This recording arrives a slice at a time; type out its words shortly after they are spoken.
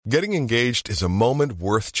Getting engaged is a moment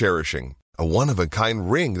worth cherishing. A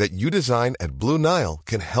one-of-a-kind ring that you design at Blue Nile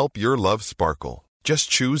can help your love sparkle. Just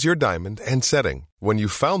choose your diamond and setting. When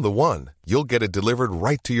you've found the one, you'll get it delivered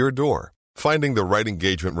right to your door. Finding the right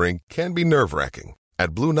engagement ring can be nerve-wracking.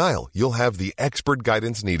 At Blue Nile, you'll have the expert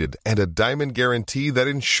guidance needed and a diamond guarantee that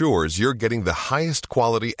ensures you're getting the highest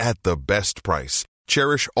quality at the best price.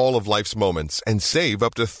 Cherish all of life's moments and save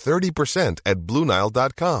up to 30% at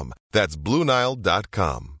BlueNile.com. That's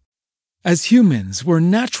BlueNile.com. As humans, we're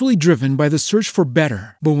naturally driven by the search for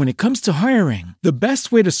better. But when it comes to hiring, the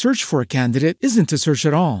best way to search for a candidate isn't to search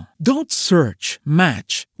at all. Don't search,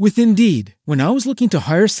 match with Indeed. When I was looking to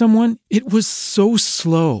hire someone, it was so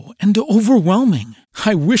slow and overwhelming.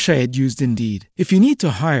 I wish I had used Indeed. If you need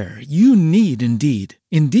to hire, you need Indeed.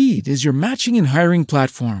 Indeed is your matching and hiring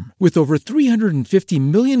platform with over 350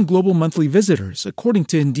 million global monthly visitors, according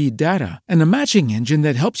to Indeed data, and a matching engine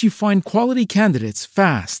that helps you find quality candidates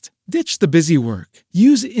fast. Ditch the busy work.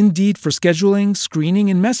 Use Indeed for scheduling,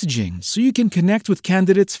 screening, and messaging so you can connect with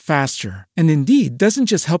candidates faster. And Indeed doesn't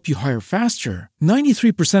just help you hire faster.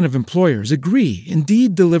 93% of employers agree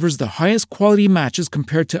Indeed delivers the highest quality matches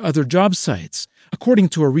compared to other job sites, according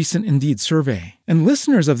to a recent Indeed survey. And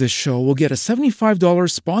listeners of this show will get a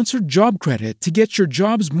 $75 sponsored job credit to get your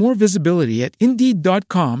jobs more visibility at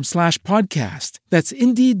Indeed.com/podcast. That's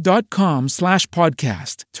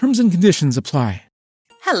Indeed.com/podcast. Terms and conditions apply.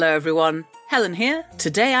 Hello everyone, Helen here.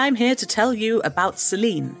 Today I'm here to tell you about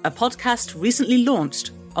Selene, a podcast recently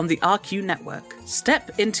launched on the RQ network.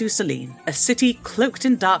 Step into Selene, a city cloaked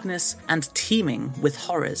in darkness and teeming with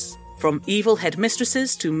horrors. From evil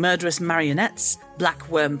headmistresses to murderous marionettes, black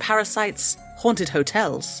worm parasites, haunted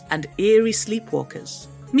hotels, and eerie sleepwalkers.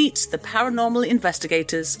 Meet the paranormal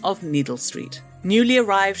investigators of Needle Street, newly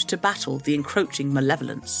arrived to battle the encroaching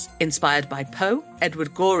malevolence. Inspired by Poe,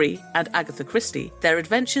 Edward Gorey, and Agatha Christie, their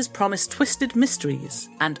adventures promise twisted mysteries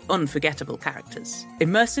and unforgettable characters.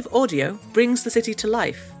 Immersive audio brings the city to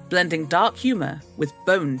life, blending dark humour with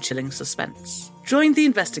bone-chilling suspense. Join the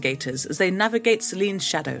investigators as they navigate Selene's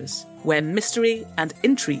shadows, where mystery and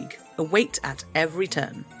intrigue await at every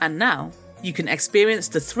turn. And now, you can experience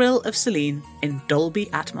the thrill of Selene in Dolby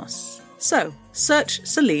Atmos. So, search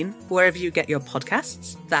Selene wherever you get your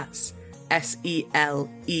podcasts, that's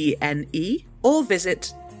SELENE, or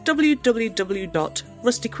visit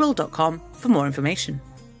www.rustyquill.com for more information.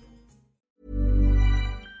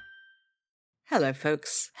 Hello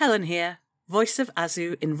folks, Helen here, voice of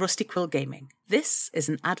Azu in Rusty Quill Gaming. This is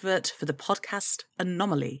an advert for the podcast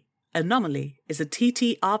Anomaly. Anomaly is a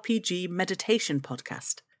TTRPG meditation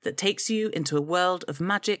podcast that takes you into a world of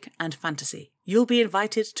magic and fantasy. You'll be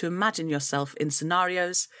invited to imagine yourself in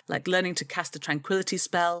scenarios like learning to cast a tranquility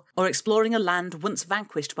spell or exploring a land once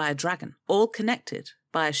vanquished by a dragon, all connected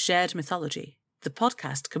by a shared mythology. The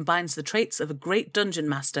podcast combines the traits of a great dungeon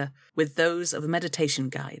master with those of a meditation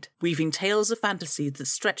guide, weaving tales of fantasy that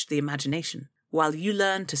stretch the imagination, while you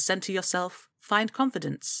learn to center yourself, find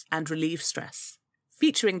confidence, and relieve stress.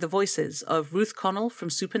 Featuring the voices of Ruth Connell from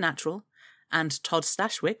Supernatural and Todd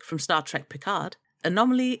Stashwick from Star Trek Picard,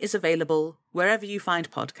 Anomaly is available wherever you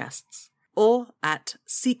find podcasts, or at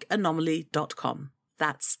seekanomaly.com.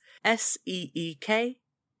 That's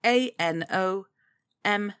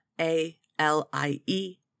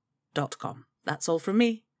SEEKANOMALIE.com. That's all from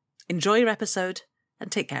me. Enjoy your episode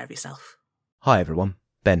and take care of yourself. Hi everyone,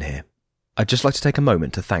 Ben here. I'd just like to take a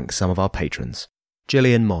moment to thank some of our patrons: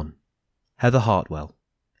 Gillian Mon, Heather Hartwell,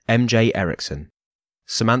 MJ Erickson,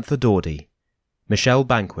 Samantha Dawdy, Michelle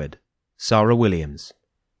Banquid, Sarah Williams,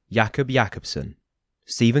 Jakob Jakobsen,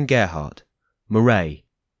 Stephen Gerhardt, Murray,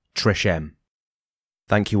 Trish M.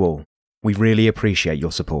 Thank you all. We really appreciate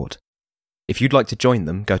your support. If you'd like to join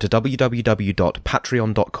them, go to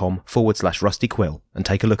www.patreon.com/rustyquill and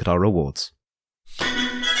take a look at our rewards.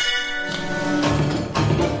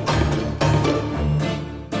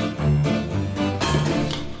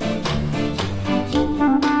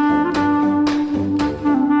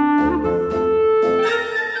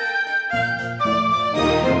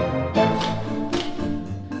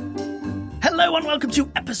 Hello and welcome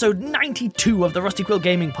to episode 92 of the Rusty Quill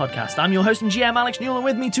Gaming Podcast. I'm your host and GM Alex Newell, and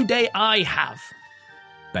with me today I have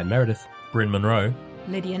Ben Meredith, Bryn Monroe,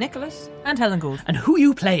 Lydia Nicholas, and Helen Gould. And who are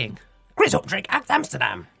you playing? Chris Updrick at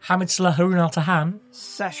Amsterdam, Hamid Slahoun Al Tahan,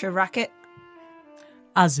 Sasha Rackett,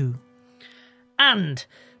 Azu. And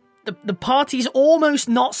the party's almost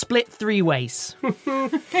not split three ways. I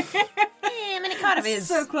mean, it kind of is.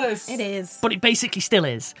 So close. It is. But it basically still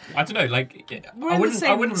is. I don't know, like, We're I in the wouldn't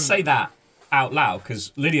same say room. that. out loud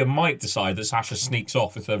because Lydia might decide that Sasha sneaks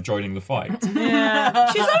off instead of joining the fight.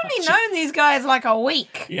 Yeah. She's only known these guys like a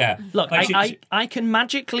week. Yeah. Look, Like, I can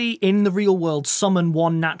magically, in the real world, summon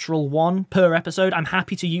 1 natural 1 per episode. I'm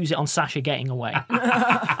happy to use it on Sasha getting away.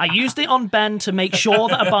 I used it on Ben to make sure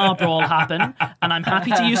that a bar brawl happened, and I'm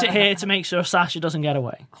happy to use it here to make sure Sasha doesn't get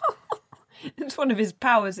away. It's one of his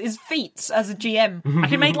powers, his feats as a GM. I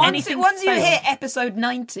can make anything Once you fail. hit episode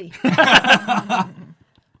 90.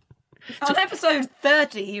 On episode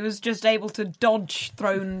 30, he was just able to dodge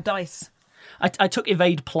thrown dice. I took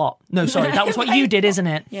evade plot. No, sorry, that was what you did, isn't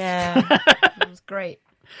it? Yeah, it was great.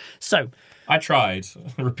 So, I tried.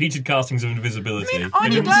 Repeated castings of invisibility. They I'm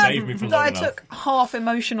didn't glad save me for that long I enough. took half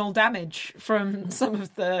emotional damage from some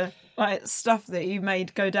of the stuff that you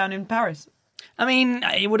made go down in Paris. I mean,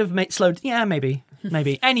 it would have slowed... Yeah, maybe.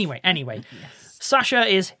 Anyway. Sasha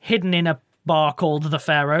is hidden in a bar called The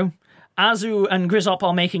Pharaoh. Azu and Grizzop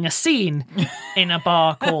are making a scene in a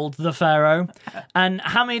bar called The Pharaoh. And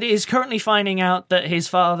Hamid is currently finding out that his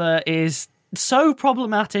father is so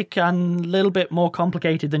problematic and a little bit more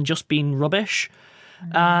complicated than just being rubbish.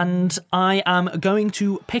 And I am going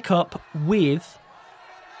to pick up with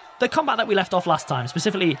the combat that we left off last time,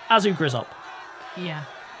 specifically Azu Grizzop. Yeah.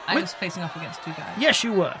 I was facing off against 2 guys. Yes,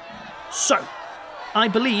 you were. So, I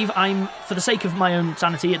believe for the sake of my own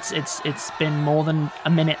sanity, it's been more than a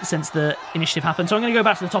minute since the initiative happened, so I'm going to go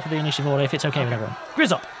back to the top of the initiative order if it's okay with everyone.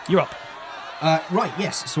 Grizzop, you're up. Right,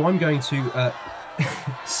 yes. So I'm going to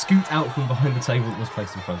scoot out from behind the table that was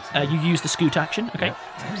placed in front of me. You use the scoot action, okay.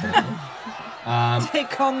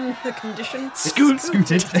 Take on the condition.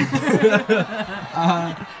 Scooted.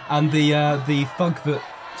 And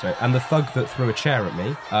the thug that threw a chair at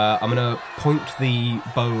me, I'm going to point the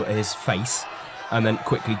bow at his face and then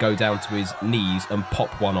quickly go down to his knees and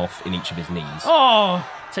pop one off in each of his knees. Oh!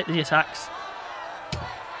 Take the attacks.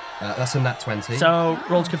 That's a nat 20. So,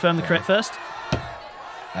 roll to confirm the crit first.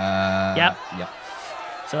 Yep.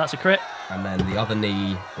 So that's a crit. And then the other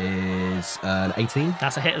knee is an 18.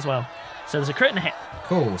 That's a hit as well. So there's a crit and a hit.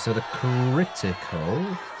 Cool, so the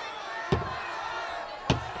critical...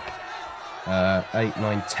 8,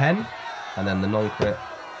 9, 10. And then the non-crit,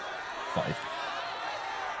 5.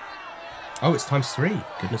 Oh, it's times 3.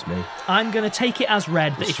 Goodness me. I'm going to take it as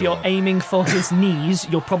read that if you're aiming for his knees,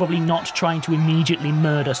 you're probably not trying to immediately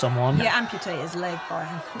murder someone. You amputate his leg by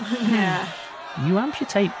him. Yeah. You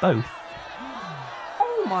amputate both.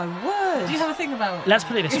 Oh my word. Do you have a thing about... Let's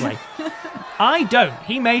put it this way. I don't.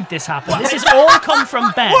 He made this happen. This has all come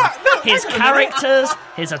from Ben. His characters,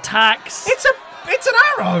 his attacks. It's an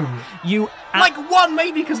arrow! You like one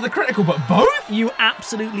maybe because of the critical, but both? You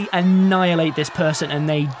absolutely annihilate this person and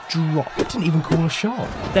they drop. I didn't even call a shot.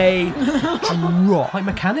 They drop. Like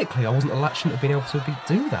mechanically, I shouldn't have been able to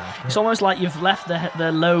do that. It's almost like you've left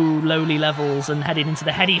the lowly levels and headed into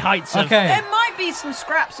the heady heights of... Okay. There might be some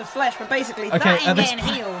scraps of flesh, but basically that ain't getting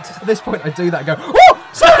healed. At this point, I do that and go, oh,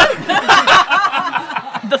 sorry!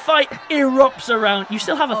 The fight erupts around. You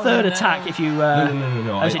still have a third attack if you...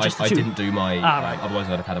 No. Is it just the I two? didn't do my... Right. Otherwise,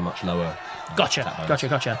 I'd have had a much lower... Gotcha.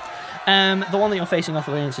 The one that you're facing off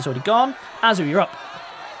against is already gone. Azu, you're up.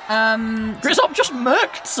 Grizzop just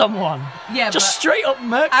murked someone. Yeah, just straight up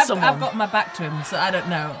murked someone. I've got my back to him, so I don't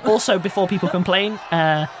know. Also, before people complain,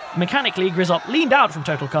 mechanically, Grizzop leaned out from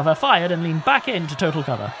total cover, fired, and leaned back into total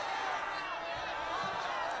cover.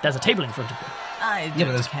 There's a table in front of you. I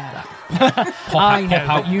don't care. I know,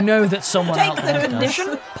 but you know that someone Take out the there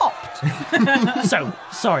condition popped. So,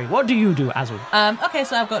 sorry, what do you do, Azu? Okay,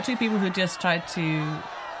 so I've got 2 people who just tried to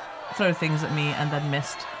throw things at me and then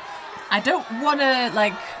missed. I don't want to,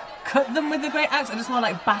 cut them with the great axe. I just want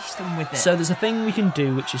to, bash them with it. So there's a thing we can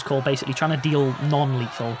do, which is called basically trying to deal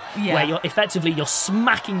non-lethal, where you're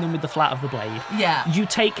smacking them with the flat of the blade. Yeah. You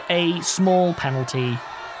take a small penalty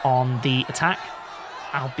on the attack.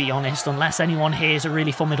 I'll be honest, unless anyone here is a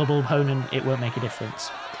really formidable opponent, it won't make a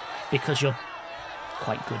difference. Because you're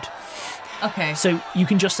quite good. Okay. So you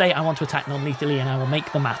can just say, I want to attack non-lethally, and I will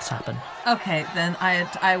make the maths happen. Okay, then I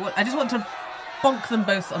just want to bonk them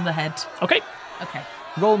both on the head. Okay.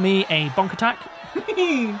 Roll me a bonk attack.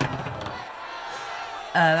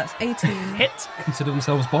 That's 18. Hit. Consider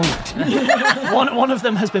themselves bonked. One of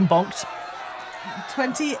them has been bonked.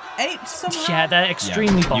 28 somehow? Yeah, they're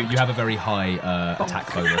extremely bonked. You have a very high attack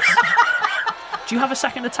bonus. Do you have a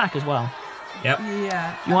second attack as well? Yep.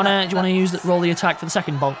 Yeah. Do you want to roll the attack for the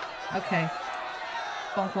second bonk? Okay.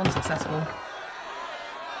 Bonk 1 successful.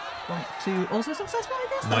 Bonk 2 also successful, I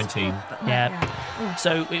guess? 19. Yeah.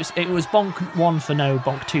 So it was bonk 1 for no,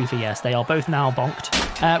 bonk 2 for yes. They are both now bonked.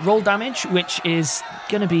 Roll damage, which is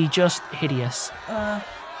going to be just hideous.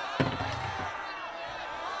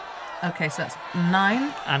 Okay, so that's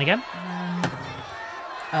 9. And again.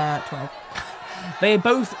 12. They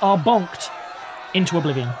both are bonked into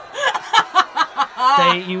oblivion.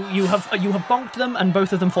 You have bonked them, and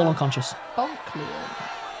both of them fall unconscious. Bonklian.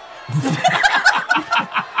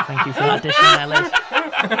 Thank you for that addition there, Liz.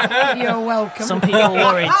 You're welcome. Some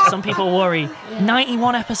people worry.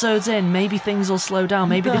 91 episodes in, maybe things will slow down.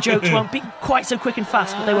 Maybe the jokes won't be quite so quick and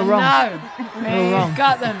fast, but they were wrong. No, They were wrong.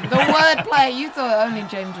 got them. The wordplay, you thought only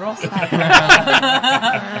James Ross had.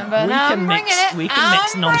 But now I'm bringing it. We can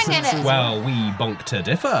mix I'm nonsense bringing as it. Well, we bonk to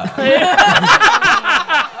differ.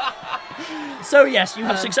 So yes, you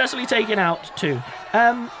have successfully taken out 2.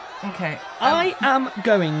 Okay. I am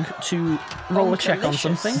going to roll a check on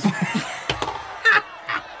something.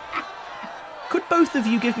 Could both of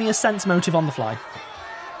you give me a sense motive on the fly?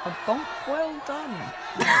 A bonk well done.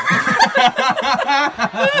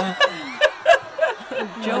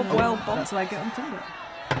 Job well bonked. That's what I get on Tinder.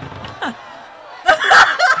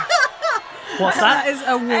 What's that? That is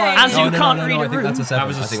a 1. As you can't read I a think room. that's a 7. That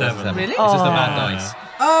was a I think that's 7. Really? It's just a bad dice.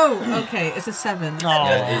 Oh, okay. It's a 7. Oh,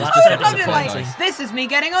 Yeah, it's that's just so a disappointing. dice. This is me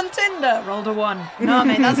getting on Tinder. Rolled a 1. No,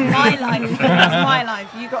 mate, that's my life. That's my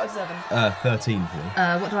life. You got a 7. 13 for me.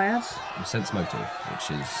 What do I add? Sense motive,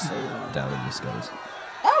 which is down in the skills.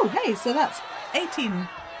 Oh, hey, so that's 18.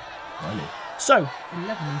 Blimey. So,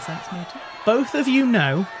 11 in sense motive. both of you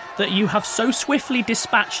know that you have so swiftly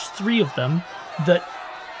dispatched 3 of them that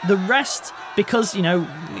the rest, because,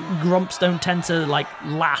 grumps don't tend to,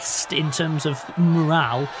 last in terms of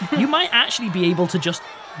morale, you might actually be able to just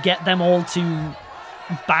get them all to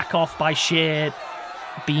back off by sheer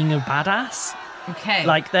being a badass. Okay.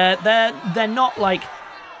 They're not,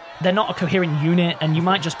 they're not a coherent unit, and you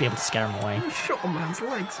might just be able to scare them away. Shot a man's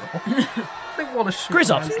legs off. They want to shoot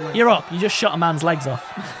Grizzop, you're up. You just shot a man's legs off.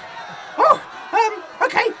 Oh,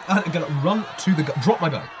 okay. I'm going to run to the drop my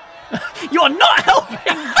bow. You are not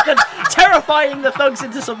helping terrifying the thugs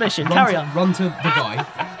into submission. Carry on. Run to the guy,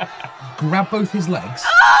 grab both his legs.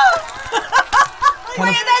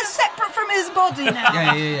 Wait, they're separate from his body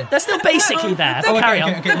now. Yeah. They're still basically there, but carry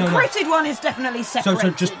on. Okay, The critted one is definitely So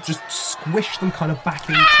separated. just squish them kind of back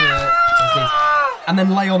into and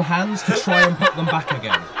then lay on hands to try and put them back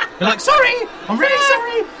again. They're like, sorry, I'm really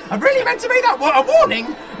sorry. I really meant to make that a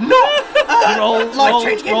warning, not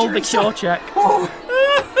life-changing Roll the injuries. cure check.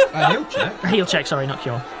 Heal check. Heal check, sorry, not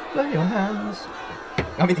cure. Lay on hands.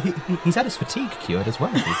 I mean, he's had his fatigue cured as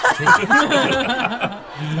well. His fatigue.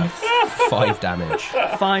 5 damage.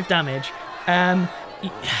 5 damage.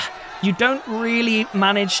 You don't really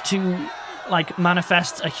manage to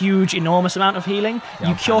manifest a huge, enormous amount of healing. Yeah,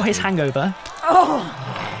 you I'm cure his panicking. hangover.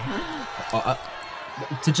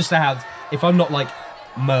 To just add, if I'm not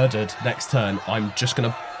murdered next turn, I'm just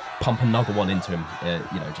gonna pump another one into him.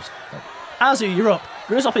 Azu, you're up.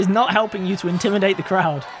 Grizzop is not helping you to intimidate the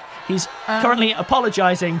crowd. He's currently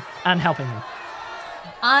apologising and helping them.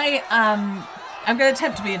 I'm going to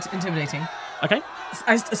attempt to be intimidating. Okay.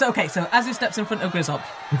 So Azu steps in front of Grizzop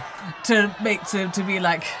to be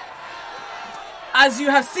like, as you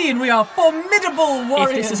have seen, we are formidable warriors.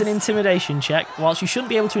 If this is an intimidation check, whilst you shouldn't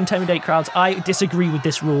be able to intimidate crowds, I disagree with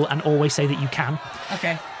this rule and always say that you can.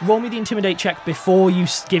 Okay. Roll me the intimidate check before you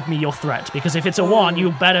give me your threat, because if it's a 1,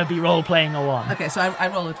 you better be role-playing a 1. Okay, so I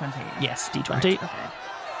roll a 20. Yes, D20. Right, okay.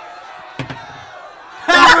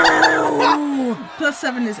 Plus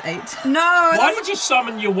 7 is 8. No, Why did you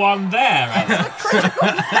summon your 1 there, Alex?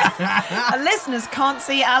 listeners can't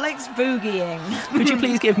see Alex boogieing. Could you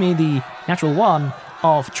please give me the natural 1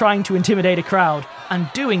 of trying to intimidate a crowd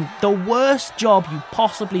and doing the worst job you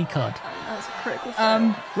possibly could? That's a critical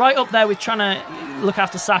fail. Right up there with trying to look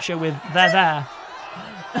after Sasha with they're there.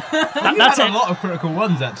 That's had it. a lot of critical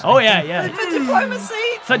ones, actually. Oh, yeah. For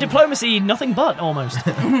diplomacy. For diplomacy, nothing but, almost.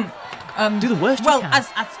 Do the worst Well, you can.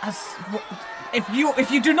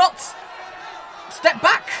 if you do not step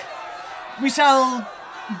back, we shall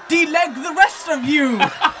deleg the rest of you.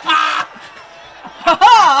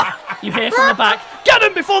 You hear from the back, get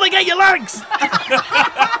them before they get your legs!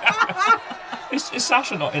 Is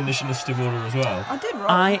Sasha not in this initiative order as well? I did roll.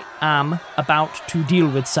 I am about to deal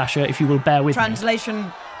with Sasha, if you will bear with me.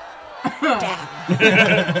 Translation. Damn.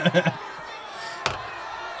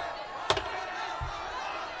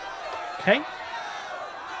 Okay.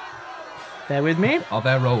 Bear with me. Are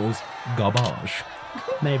their rolls garbage?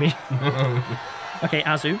 Maybe. Okay,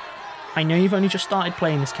 Azu. I know you've only just started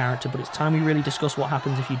playing this character, but it's time we really discuss what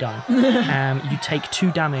happens if you die. You take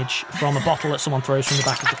 2 damage from a bottle that someone throws from the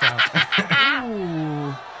back of the crowd.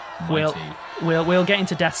 We'll get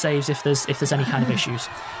into death saves if there's any kind of issues.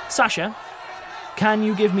 Sasha, can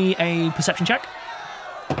you give me a perception check?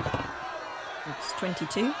 It's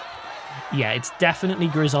 22. Yeah, it's definitely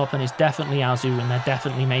Grizzop and it's definitely Azu, and they're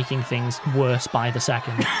definitely making things worse by the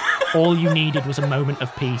second. All you needed was a moment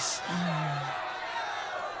of peace.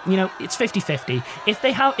 You know, it's 50-50.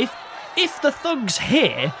 If the thugs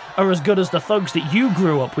here are as good as the thugs that you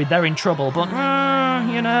grew up with, they're in trouble. But,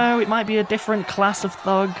 you know, it might be a different class of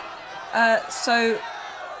thug. So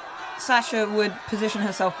Sasha would position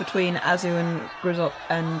herself between Azu and Grizzop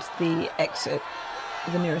and the exit,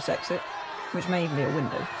 the nearest exit, which may even be a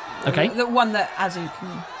window. Okay. The one that Azu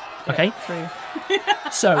can get through.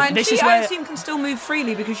 So and this she, is where... I assume, can still move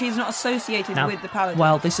freely because she's not associated Now, with the paladin.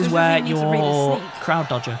 well, this is So she where doesn't need to really your sneak. crowd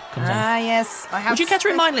dodger comes in. Yes. I have. Would you care to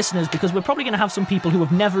remind listeners, because we're probably going to have some people who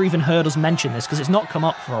have never even heard us mention this, because it's not come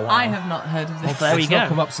up for a while. I have not heard of this. Well, there we It's go. not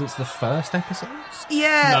come up since the first episode?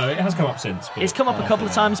 Yeah. No, it has come up since. But It's come up a couple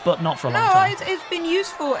of times, but not for a long No, time. it's been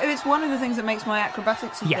useful. It's one of the things that makes my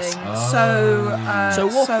acrobatics a Yes. thing. So So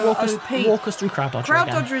walk us through crowd dodger Crowd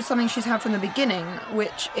again. dodger is something she's had from the beginning,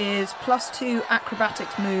 which is +2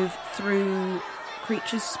 acrobatics move through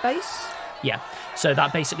creature's space. Yeah. So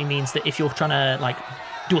that basically means that if you're trying to like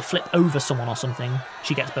do a flip over someone or something,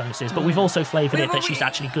 she gets bonuses. But we've also flavoured it that she's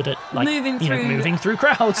actually good at like moving through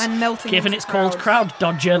crowds and melting given into it's called crowds. crowd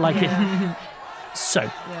dodger. Like Yeah. So,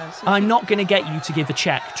 so I'm not going to get you to give a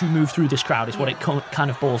check to move through this crowd. Is what it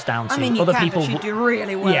kind of boils down to. I mean, you other can, people, but she'd do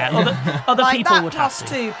really well. Yeah, other like people that would have to.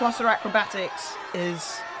 +2 plus her acrobatics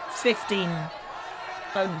is 15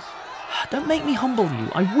 bonus. Don't make me humble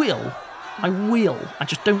you. I will. I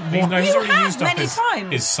just don't He's want. already have used up many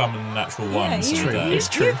times. his summon natural Yeah, ones. you- with that. It's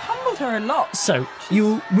true. You've humbled her a lot. So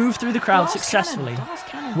you move through the crowd Glass successfully. cannon, glass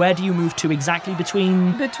cannon. Where do you move to exactly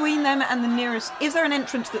between? Between them and the nearest, is there an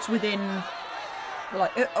entrance that's within?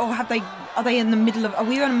 Like, or are they in the middle of? Are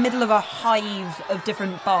we in the middle of a hive of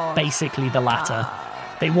different bars? Basically, the latter.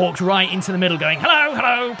 They walked right into the middle, going, "Hello,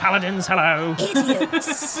 hello, paladins, hello."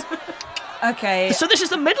 Idiots. Okay. So this is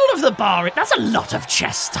the middle of the bar. That's a lot of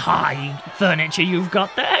chest-high furniture you've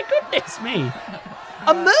got there. Goodness me.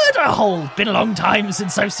 A murder hole. Been a long time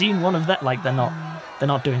since I've seen one of that. Like they're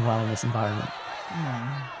not doing well in this environment.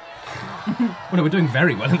 Well, no, we're doing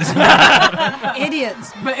very well in this.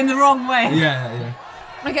 Idiots. But in the wrong way. Yeah.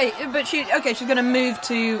 Okay, but she's going to move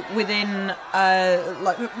to within,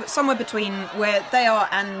 like somewhere between where they are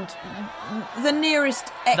and the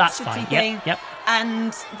nearest That's exit fine. thing. Yep.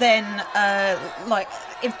 And then, like,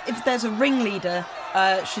 if there's a ringleader,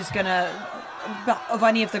 she's gonna of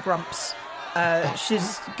any of the grumps,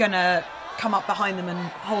 she's gonna come up behind them and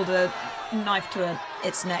hold a knife to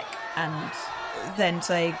its neck, and then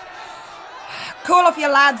say, "Call off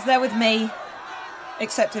your lads, they're with me."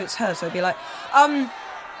 Except if it's her, so it'd be like,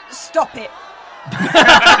 stop it.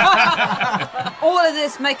 All of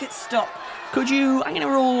this, make it stop. Could you? I'm going to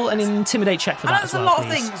roll an intimidate check for I that know as it's well, a lot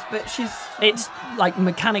please. of things, but she's... It's like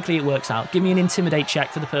mechanically it works out. Give me an intimidate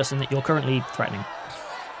check for the person that you're currently threatening.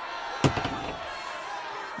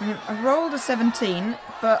 I rolled a 17,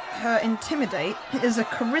 but her intimidate is a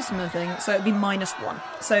charisma thing, so it'd be -1.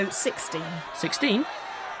 So 16. 16.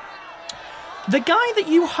 The guy that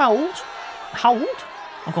you hold,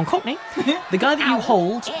 I've gone Cockney. The guy that you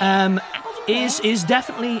hold is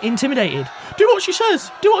definitely intimidated. Do what she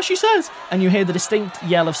says. Do what she says. And you hear the distinct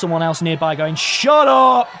yell of someone else nearby going, "Shut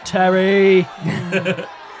up, Terry."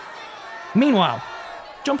 Meanwhile,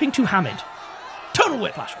 jumping to Hamid. Total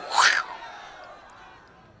whiplash.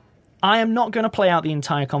 I am not going to play out the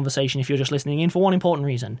entire conversation if you're just listening in for one important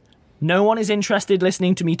reason. No one is interested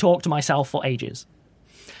listening to me talk to myself for ages.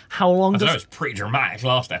 How long I don't know, does it's pretty dramatic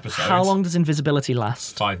last episode. how long does invisibility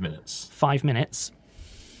last? 5 minutes. 5 minutes.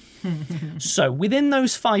 So within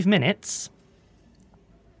those 5 minutes,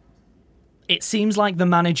 it seems like the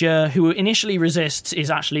manager who initially resists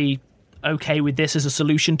is actually okay with this as a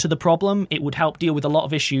solution to the problem. It would help deal with a lot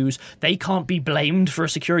of issues. They can't be blamed for a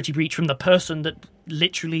security breach from the person that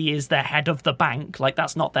literally is the head of the bank. Like,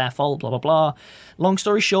 that's not their fault, blah, blah, blah. Long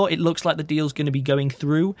story short, it looks like the deal's going to be going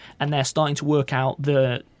through, and they're starting to work out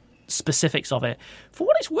the specifics of it. For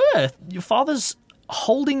what it's worth, your father's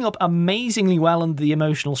holding up amazingly well under the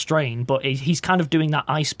emotional strain, but he's kind of doing that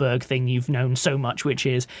iceberg thing you've known so much, which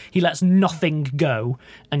is he lets nothing go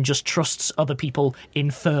and just trusts other people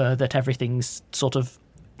infer that everything's sort of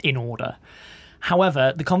in order.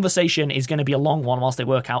 However, the conversation is going to be a long one whilst they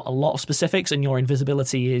work out a lot of specifics, and your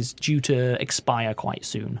invisibility is due to expire quite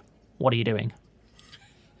soon. What are you doing?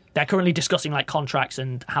 They're currently discussing like contracts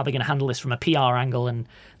and how they're going to handle this from a PR angle and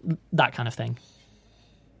that kind of thing.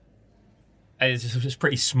 It's just a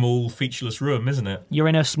pretty small, featureless room, isn't it? You're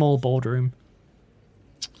in a small boardroom.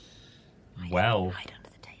 Well. Hide under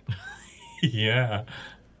the table. Yeah.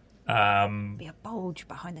 Be a bulge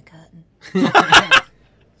behind the curtain.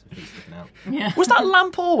 Was that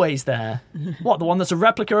lamp always there? What, the one that's a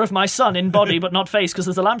replica of my son in body but not face because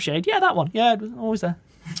there's a lampshade? Yeah, that one. Yeah, it was always there.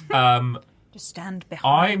 Just stand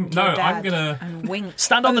behind your dad and wink.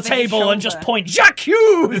 Stand on the over his table and just shoulder. point, Jack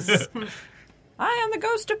Hughes! I am the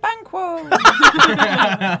ghost of Banquo.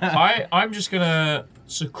 I'm just going to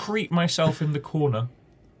secrete myself in the corner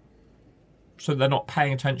so they're not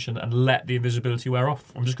paying attention and let the invisibility wear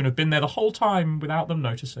off. I'm just going to have been there the whole time without them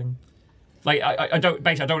noticing. Like, I don't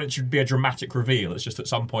want it to be a dramatic reveal. It's just at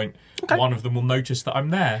some point one of them will notice that I'm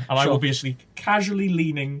there, and I will be just casually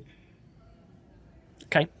leaning.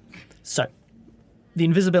 Okay, so the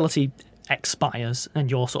invisibility expires and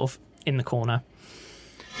you're sort of in the corner.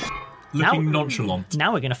 Looking nonchalant.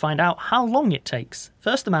 Now we're going to find out how long it takes.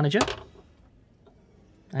 First, the manager.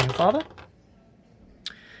 And your father.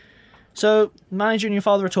 So, the manager and your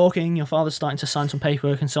father are talking. Your father's starting to sign some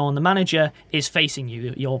paperwork and so on. The manager is facing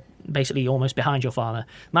you. You're basically almost behind your father.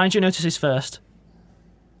 Manager notices first.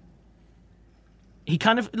 He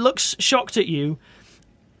kind of looks shocked at you.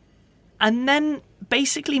 And then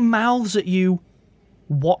basically mouths at you,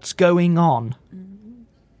 "What's going on?"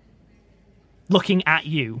 Looking at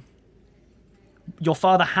you. Your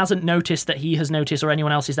father hasn't noticed that he has noticed or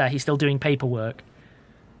anyone else is there. He's still doing paperwork.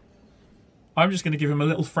 I'm just going to give him a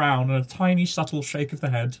little frown and a tiny, subtle shake of the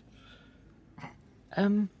head.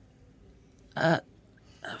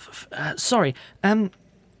 Sorry.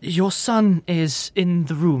 Your son is in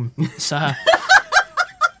the room, sir.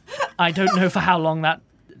 I don't know for how long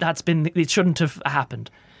that's been. It shouldn't have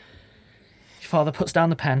happened. Your father puts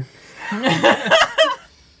down the pen.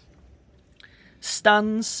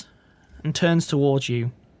 Stands and turns towards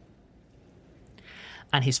you.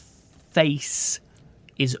 And his face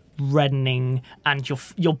is reddening, and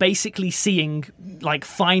you're basically seeing, like,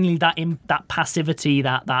 finally that passivity,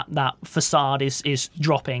 that facade is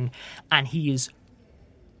dropping, and he is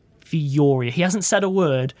furious. He hasn't said a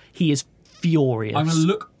word. He is furious. I'm going to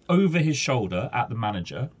look over his shoulder at the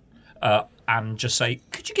manager and just say,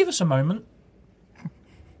 "Could you give us a moment?"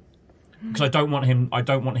 Because I don't want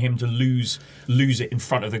him to lose it in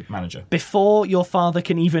front of the manager. Before your father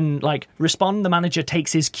can even respond, the manager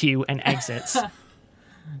takes his cue and exits.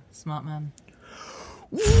 Smart man.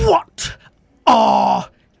 What are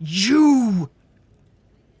you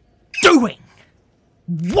doing?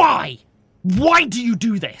 Why? Why do you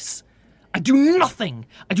do this? I do nothing.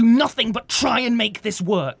 I do nothing but try and make this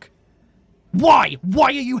work. Why? Why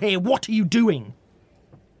are you here? What are you doing?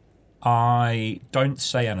 I don't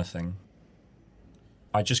say anything.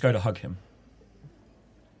 I just go to hug him.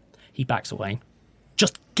 He backs away.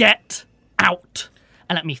 Just get out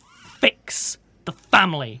and let me fix the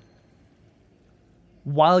family.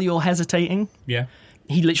 While you're hesitating, Yeah.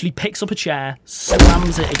 he literally picks up a chair,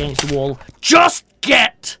 slams it against the wall. Just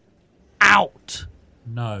get out!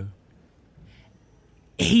 No.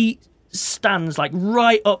 He stands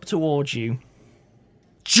right up towards you.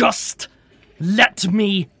 Just let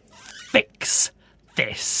me fix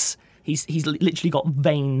this. He's literally got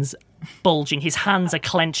veins bulging. His hands are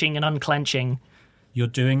clenching and unclenching. You're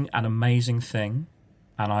doing an amazing thing,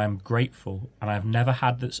 and I am grateful, and I have never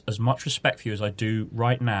had this, as much respect for you as I do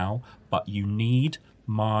right now, but you need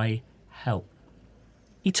my help.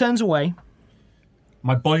 He turns away.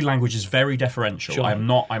 My body language is very deferential. Sure.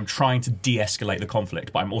 I'm trying to de-escalate the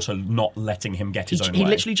conflict, but I'm also not letting him get his own way. He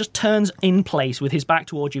literally just turns in place with his back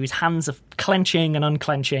towards you. His hands are clenching and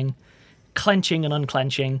unclenching, clenching and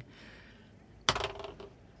unclenching.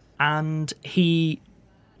 And he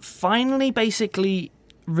finally basically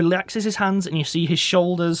relaxes his hands, and you see his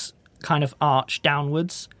shoulders kind of arch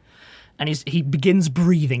downwards, and he begins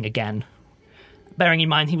breathing again. Bearing in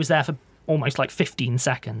mind he was there for almost 15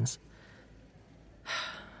 seconds.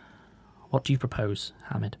 What do you propose,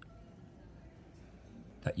 Hamid?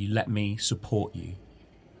 That you let me support you,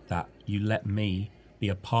 that you let me be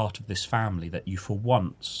a part of this family, that you for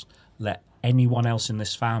once let anyone else in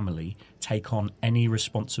this family take on any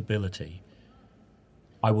responsibility.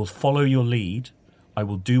 I will follow your lead. I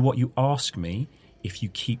will do what you ask me if you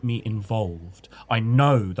keep me involved. I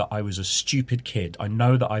know that I was a stupid kid. I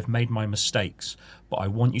know that I've made my mistakes, but I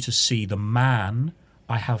want you to see the man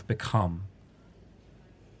I have become.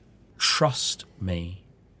 Trust me.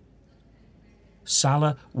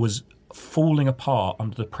 Salah was falling apart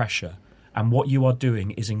under the pressure, and what you are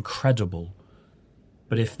doing is incredible.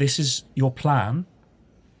 But if this is your plan,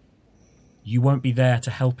 you won't be there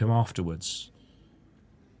to help him afterwards.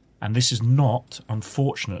 And this is not,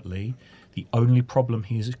 unfortunately, the only problem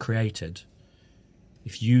he has created.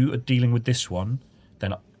 If you are dealing with this one,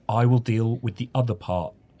 then I will deal with the other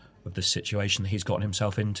part of the situation that he's gotten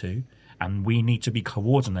himself into, and we need to be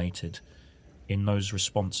coordinated in those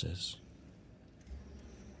responses.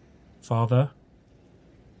 Father,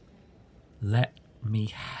 let me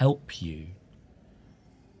help you.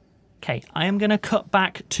 Okay, I am going to cut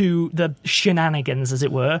back to the shenanigans, as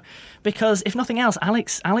it were, because if nothing else,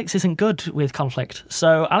 Alex isn't good with conflict.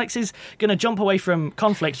 So Alex is going to jump away from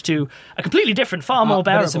conflict to a completely different, far more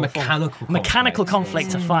bearable. But it's a mechanical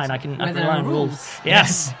conflict. Fine, I can rely on rules.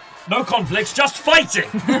 Yes. No conflicts, just fighting!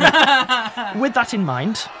 With that in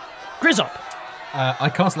mind, Grizzop. I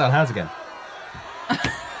cast Lay on Hands again.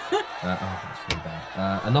 That's really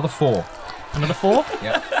bad. Another 4. Another 4?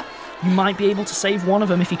 Yep. You might be able to save one of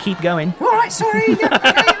them if you keep going. All right, sorry. Here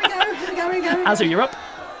we go. Azu, you're up.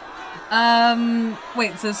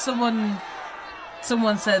 Wait, so someone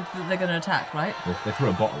said that they're going to attack, right? Well, they threw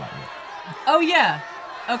a bottle at me. Oh, yeah.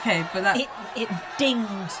 Okay, but that... It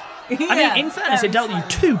dinged. I mean, in fairness, it dealt you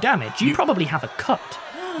 2 damage. You probably have a cut.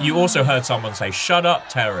 You also heard someone say, "Shut up,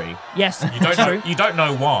 Terry." Yes, You don't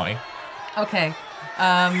know why. Okay.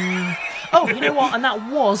 Oh, you know what? And that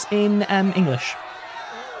was in English.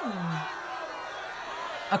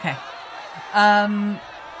 Okay.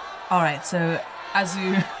 All right, so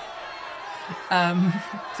Azu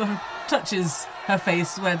sort of touches her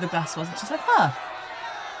face where the glass was, and she's like,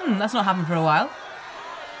 that's not happened for a while.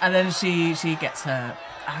 And then she gets her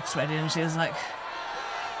axe ready, and she's like,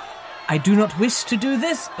 I do not wish to do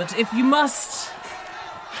this, but if you must...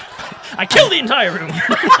 I kill the entire room!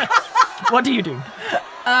 What do you do?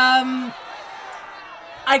 I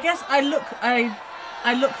guess I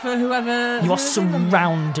look for whoever... You are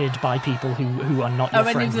surrounded by people who are not your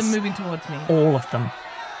friends. Any of them moving towards me? All of them.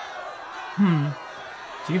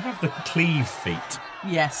 Do you have the cleave feat?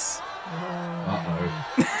 Yes. Uh-oh.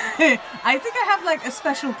 I think I have, like, a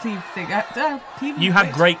special cleave thing. You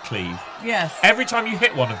have great cleave. Yes. Every time you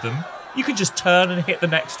hit one of them, you can just turn and hit the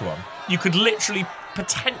next one. You could literally,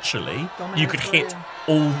 potentially, you could hit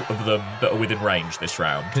all of them that are within range this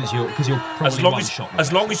round. Because you're probably one-shot.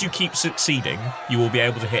 As long as you keep succeeding, you will be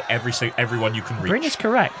able to hit everyone you can reach. Bryn is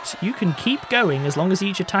correct. You can keep going as long as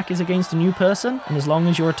each attack is against a new person, and as long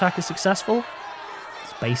as your attack is successful.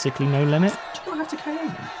 It's basically no limit. Do you not have to carry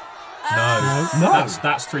them? No.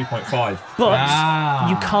 That's 3.5. But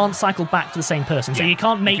you can't cycle back to the same person, so you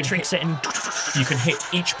can't matrix it and... You can hit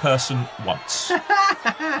each person once.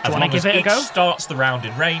 As wanna give it a go? Each starts the round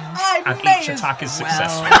in range, and each attack is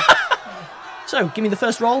successful. So, give me the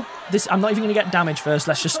first roll. I'm not even going to get damage first.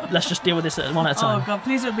 Let's just deal with this one at a time. Oh god,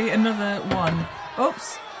 please don't be another one.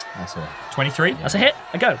 Oops. That's it. 23. That's a hit.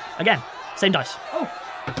 A go. Again. Same dice. Oh.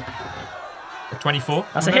 24.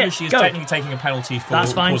 That's Remember, a hit. She is Go. technically taking a penalty for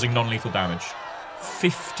That's fine. causing non-lethal damage.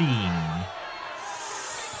 15.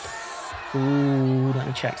 Ooh, let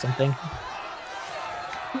me check something.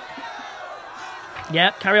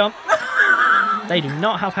 Yeah, carry on. They do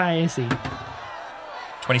not have high AC.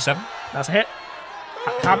 27. That's a hit.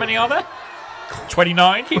 How many are there?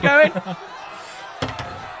 29. Keep going.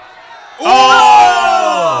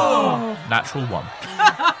 Oh! Natural 1.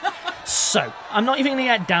 So, I'm not even going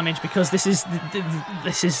to get damage because this is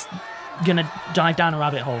going to dive down a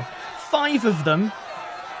rabbit hole. 5 of them.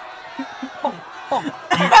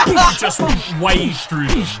 You just wade through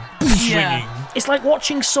them, swinging. It's like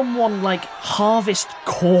watching someone like harvest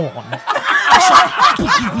corn.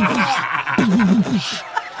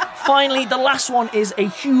 Finally, the last one is a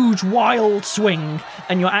huge wild swing,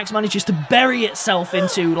 and your axe manages to bury itself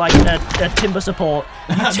into like a timber support.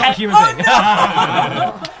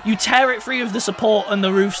 You tear it free of the support, and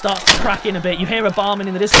the roof starts to crack in a bit. You hear a barman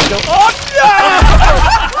in the distance go, "Oh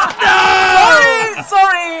no!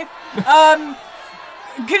 Sorry.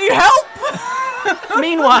 Can you help?"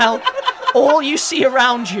 Meanwhile, all you see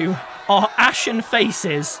around you are ashen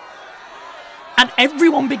faces, and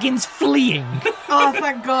everyone begins fleeing. Oh,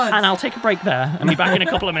 thank God. And I'll take a break there and be back in a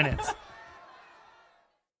couple of minutes.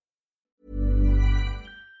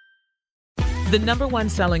 The #1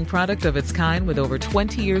 selling product of its kind with over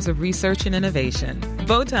 20 years of research and innovation.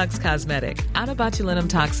 Botox Cosmetic, out of botulinum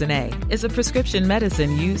toxin A, is a prescription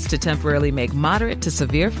medicine used to temporarily make moderate to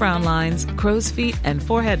severe frown lines, crow's feet, and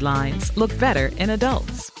forehead lines look better in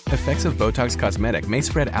adults. Effects of Botox Cosmetic may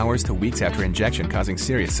spread hours to weeks after injection, causing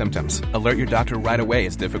serious symptoms. Alert your doctor right away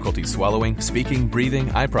as difficulty swallowing, speaking,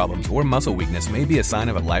 breathing, eye problems, or muscle weakness may be a sign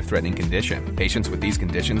of a life-threatening condition. Patients with these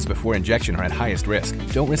conditions before injection are at highest risk.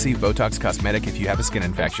 Don't receive Botox Cosmetic if you have a skin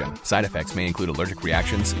infection. Side effects may include allergic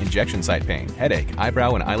reactions, injection site pain, headache,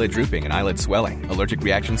 eyebrow and eyelid drooping, and eyelid swelling. Allergic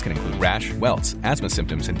reactions can include rash, welts, asthma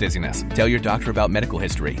symptoms, and dizziness. Tell your doctor about medical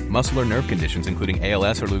history, muscle or nerve conditions including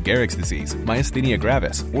ALS or Lou Gehrig's disease, myasthenia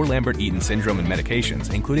gravis, or or Lambert-Eaton syndrome and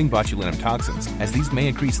medications, including botulinum toxins, as these may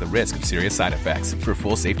increase the risk of serious side effects. For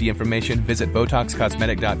full safety information, visit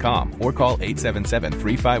BotoxCosmetic.com or call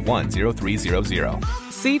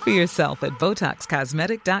 877-351-0300. See for yourself at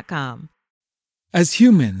BotoxCosmetic.com. As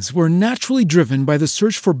humans, we're naturally driven by the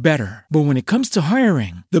search for better. But when it comes to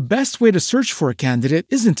hiring, the best way to search for a candidate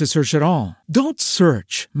isn't to search at all. Don't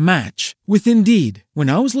search, match with Indeed. When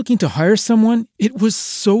I was looking to hire someone, it was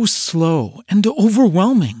so slow and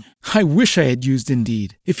overwhelming. I wish I had used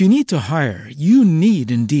Indeed. If you need to hire, you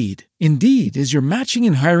need Indeed. Indeed is your matching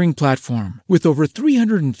and hiring platform with over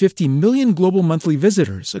 350 million global monthly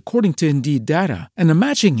visitors, according to Indeed data, and a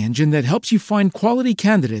matching engine that helps you find quality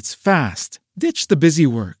candidates fast. Ditch the busy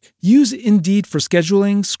work. Use Indeed for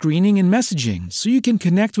scheduling, screening, and messaging so you can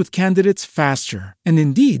connect with candidates faster. And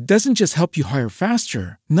Indeed doesn't just help you hire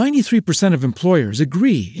faster. 93% of employers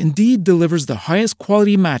agree Indeed delivers the highest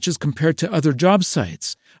quality matches compared to other job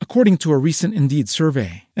sites, according to a recent Indeed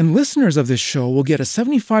survey. And listeners of this show will get a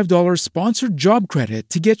 $75 sponsored job credit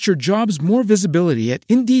to get your jobs more visibility at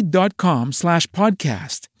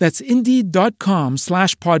Indeed.com/podcast. That's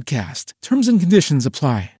Indeed.com/podcast. Terms and conditions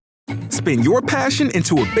apply. Spin your passion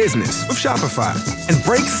into a business with Shopify and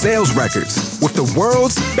break sales records with the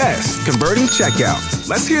world's best converting checkout.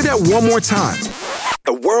 Let's hear that one more time.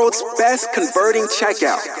 The world's best converting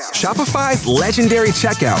checkout. Shopify's legendary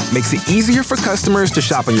checkout makes it easier for customers to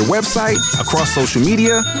shop on your website, across social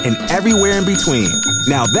media, and everywhere in between.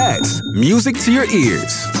 Now that's music to your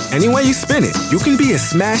ears. Any way you spin it, you can be a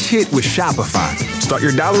smash hit with Shopify. Start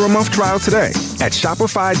your $1 a month trial today at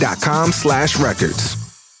shopify.com/records.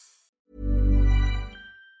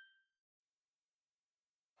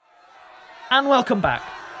 And welcome back.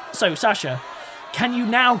 So, Sasha, can you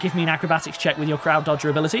now give me an acrobatics check with your crowd dodger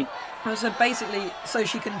ability? So basically, so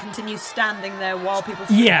she can continue standing there while people...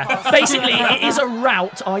 Yeah, basically, it is a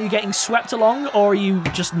route. Are you getting swept along, or are you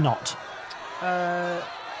just not? So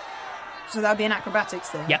that would be an acrobatics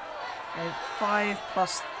thing? Yep. 5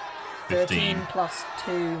 plus 13 15. plus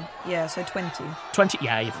 2. Yeah, so 20. 20?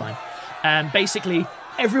 Yeah, you're fine. Basically,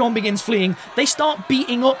 everyone begins fleeing. They start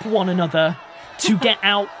beating up one another to get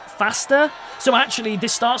out faster. So actually,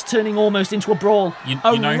 this starts turning almost into a brawl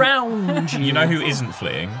around you. You know who isn't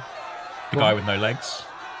fleeing? The guy with no legs.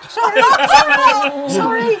 Sorry.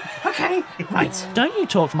 Sorry. Okay. Right. Don't you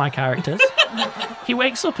talk to my characters. He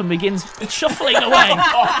wakes up and begins shuffling away.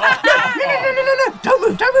 No. Don't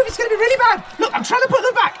move. It's going to be really bad. Look, I'm trying to put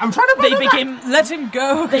them back. Let him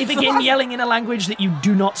go. They begin yelling in a language that you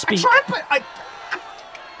do not speak.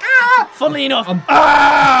 Funnily enough,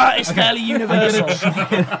 it's fairly universal.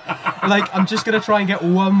 I'm just going to try and get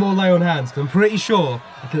one more lay on hands, because I'm pretty sure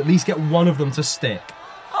I can at least get one of them to stick.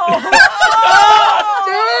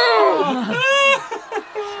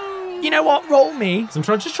 You know what? Roll me. So I'm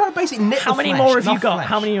trying to basically nip How the many flesh, more have you enough got? flesh.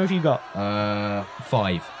 How many have you got?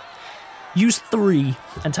 5. Use 3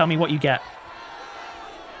 and tell me what you get.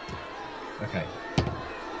 Okay.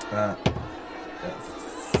 4.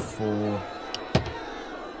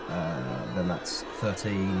 Then that's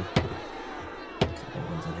 13.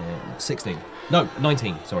 One's in here. 16. No,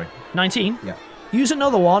 19. Sorry. 19? Yeah. Use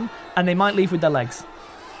another one, and they might leave with their legs.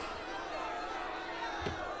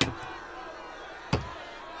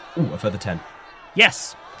 Ooh, a further 10.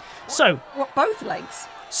 Yes. So. What, both legs?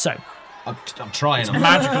 So. I'm trying. It's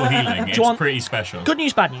magical healing. It's want- pretty special. Good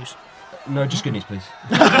news, bad news. No, just good news, please.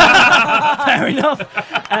 Fair enough.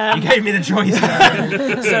 You gave me the choice.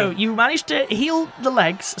 So you managed to heal the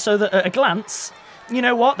legs so that at a glance, you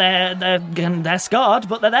know what, they're scarred,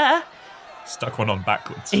 but they're there. Stuck one on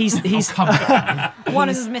backwards. He's One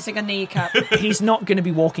is missing a kneecap. He's not going to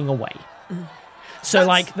be walking away. So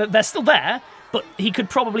they're still there, but he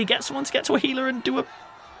could probably get someone to get to a healer and do a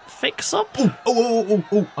fix up. Oh!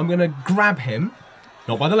 I'm gonna grab him,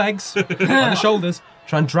 not by the legs, by the shoulders.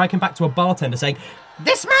 Try and drag him back to a bartender, saying,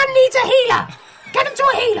 This man needs a healer. Get him to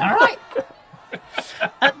a healer, all right?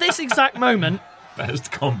 At this exact moment,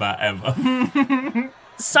 Best combat ever.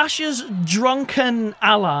 Sasha's drunken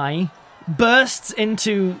ally bursts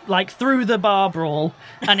into, through the bar brawl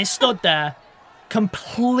and is stood there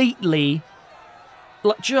completely,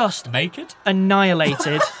 just naked,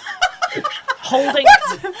 annihilated. Holding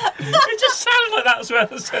it just sounds like that's where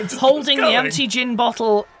the sentence holding was the going. empty gin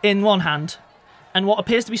bottle in one hand and what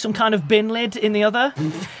appears to be some kind of bin lid in the other.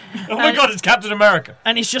 Oh my god, it's Captain America.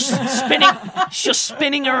 And he's just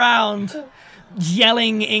spinning around,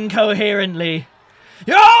 yelling incoherently.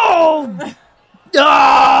 And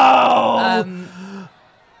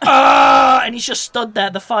he's just stood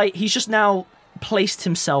there. He's just now placed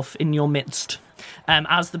himself in your midst.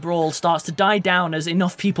 as the brawl starts to die down, as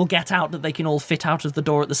enough people get out that they can all fit out of the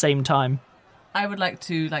door at the same time. I would like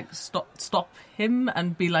to stop him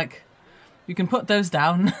and be like, you can put those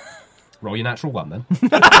down. Roll your natural 1 then.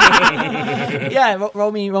 Yeah,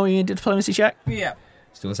 roll me a diplomacy check. Yeah.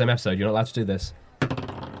 Still the same episode. You're not allowed to do this.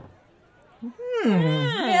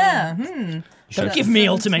 Don't give me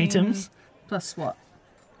ultimatums. Plus what?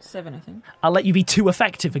 7, I think. I'll let you be too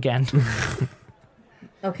effective again.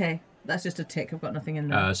 Okay, that's just a tick. I've got nothing in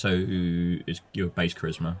there. So is your base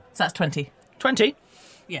charisma? So that's 20. 20?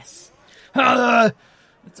 Yes.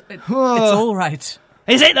 It's all right.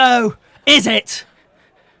 Is it though? Is it?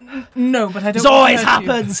 No, but I don't. This always want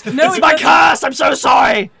to hurt you. happens. No, it's my curse. I'm so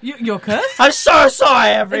sorry. You're cursed? I'm so sorry,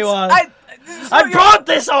 everyone. I brought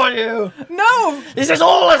this on you. No. This is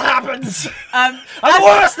all that happens. I'm the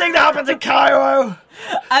worst thing that happens in Cairo.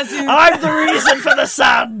 I'm the reason for the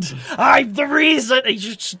sand. I'm the reason. He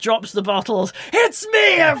just drops the bottles. It's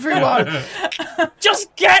me, everyone.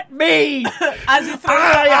 Just get me. As he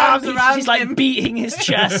throws arms around he's like him. beating his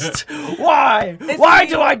chest. Why? Why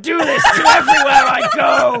do I do this to everywhere I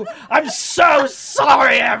go? I'm so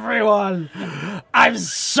sorry, everyone. I'm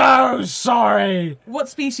so sorry. What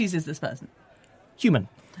species is this person? Human.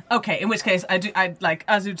 Okay, in which case I like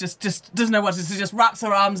Azu just doesn't know what to do, so just wraps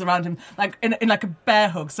her arms around him like in like a bear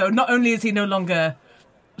hug. So not only is he no longer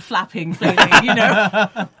flapping, flailing, you know,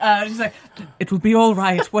 she's like, it will be all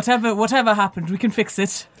right. Whatever happened, we can fix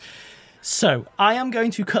it. So I am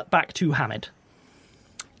going to cut back to Hamid.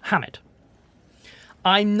 Hamid,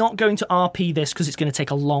 I'm not going to RP this because it's going to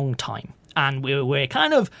take a long time, and we're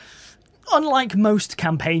kind of, unlike most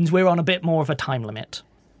campaigns, we're on a bit more of a time limit.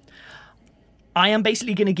 I am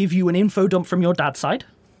basically going to give you an info dump from your dad's side.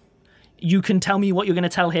 You can tell me what you're going to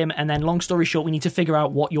tell him, and then, long story short, we need to figure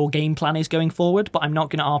out what your game plan is going forward, but I'm not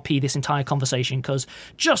going to RP this entire conversation, because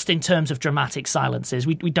just in terms of dramatic silences,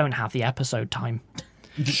 we don't have the episode time.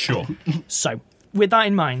 Sure. So, with that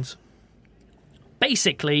in mind,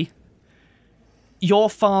 basically, your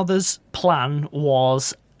father's plan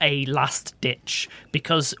was a last ditch,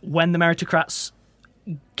 because when the meritocrats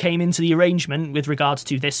came into the arrangement with regards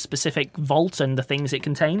to this specific vault and the things it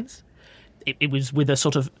contains, it was with a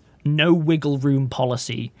sort of no wiggle room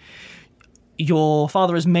policy. Your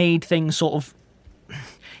father has made things sort of...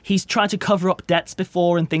 He's tried to cover up debts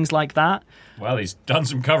before and things like that. Well, he's done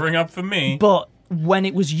some covering up for me. But when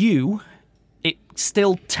it was you, it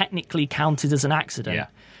still technically counted as an accident. Yeah.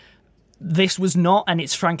 This was not, and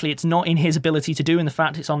it's not in his ability to do, and the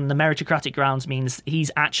fact it's on the meritocratic grounds means he's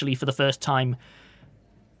actually, for the first time,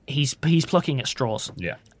 he's plucking at straws.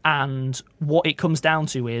 Yeah. And what it comes down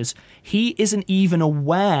to is he isn't even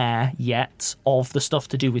aware yet of the stuff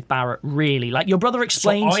to do with Barrett, really. Like, your brother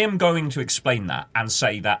explained... So I am going to explain that and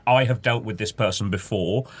say that I have dealt with this person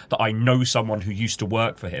before, that I know someone who used to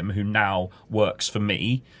work for him who now works for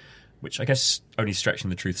me, which I guess only stretching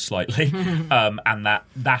the truth slightly, and that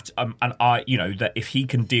if he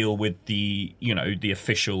can deal with the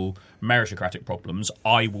official meritocratic problems,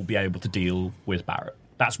 I will be able to deal with Barrett.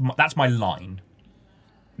 That's my line.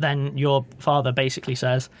 Then your father basically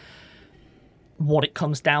says what it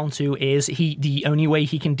comes down to is the only way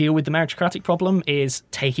he can deal with the meritocratic problem is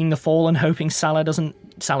taking the fall and hoping Salah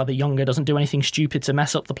the younger doesn't do anything stupid to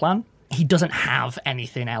mess up the plan. He doesn't have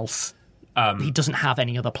anything else. He doesn't have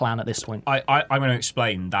any other plan at this point. I'm going to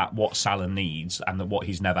explain that what Salah needs and that what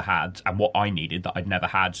he's never had and what I needed that I'd never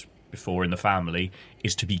had before in the family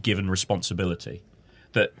is to be given responsibility.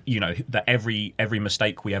 That, that every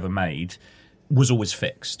mistake we ever made was always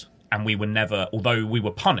fixed. And we were never, although we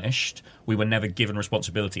were punished, we were never given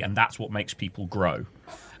responsibility. And that's what makes people grow.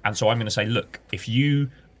 And so I'm going to say, look, if you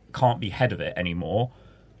can't be head of it anymore,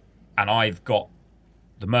 and I've got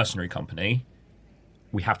the mercenary company,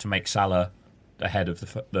 we have to make Salah the head of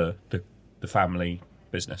the family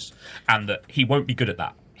business. And that he won't be good at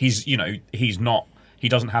that. He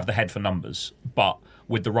doesn't have the head for numbers, but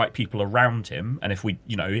with the right people around him, and if he's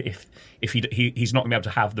not going to be able to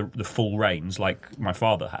have the full reins like my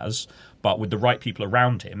father has, but with the right people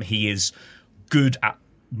around him, he is good at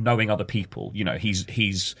knowing other people.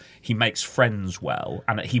 He makes friends well,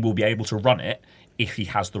 and he will be able to run it if he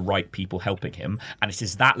has the right people helping him. And it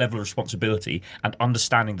is that level of responsibility and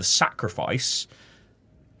understanding the sacrifice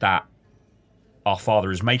that our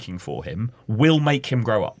father is making for him will make him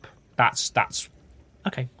grow up. That's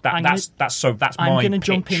okay. I'm going to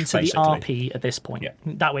jump into basically. the RP at this point. Yeah.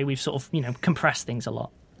 That way we've sort of, compressed things a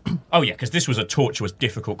lot. Oh, yeah, because this was a tortuous,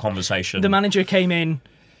 difficult conversation. The manager came in,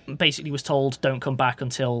 basically was told, don't come back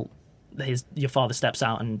until your father steps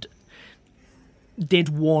out, and did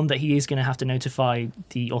warn that he is going to have to notify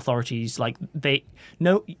the authorities. Like,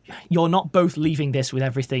 you're not both leaving this with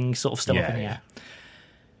everything sort of still up in the air.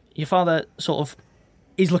 Your father sort of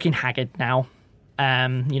is looking haggard now.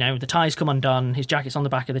 The tie's come undone, his jacket's on the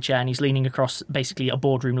back of the chair, and he's leaning across basically a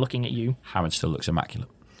boardroom looking at you. Howard still looks immaculate.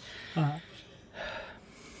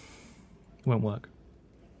 Won't work.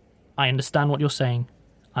 I understand what you're saying,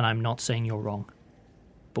 and I'm not saying you're wrong.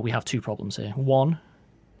 But we have two problems here. One,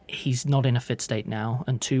 he's not in a fit state now,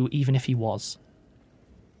 and two, even if he was,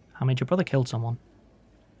 how made your brother killed someone?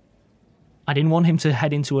 I didn't want him to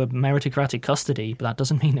head into a meritocratic custody, but that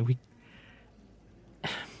doesn't mean that we...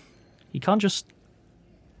 He can't just...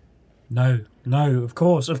 No, of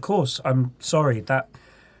course. I'm sorry. That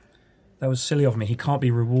was silly of me. He can't be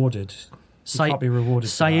rewarded. Can't be rewarded.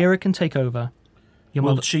 Saira can take over.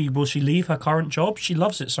 Will she leave her current job? She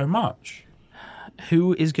loves it so much.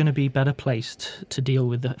 Who is going to be better placed to deal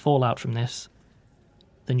with the fallout from this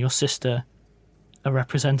than your sister, a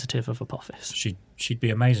representative of Apophis? She'd be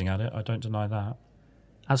amazing at it. I don't deny that.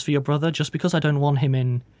 As for your brother, just because I don't want him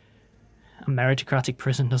in a meritocratic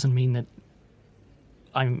prison doesn't mean that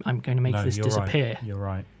I'm going to make this disappear. Right. You're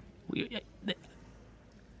right.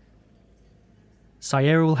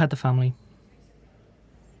 Saira will head the family.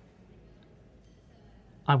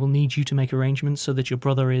 I will need you to make arrangements so that your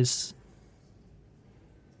brother is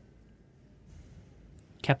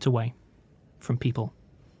kept away from people.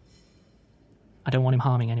 I don't want him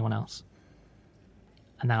harming anyone else.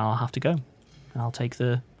 And then I'll have to go. I'll take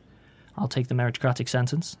the meritocratic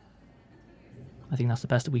sentence. I think that's the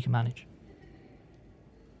best that we can manage.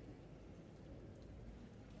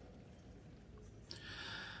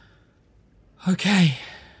 Okay.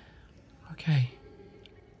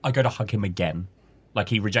 I go to hug him again. Like,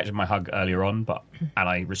 he rejected my hug earlier on, and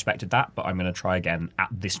I respected that, but I'm going to try again at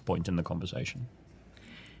this point in the conversation.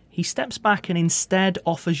 He steps back and instead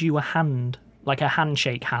offers you a hand, like a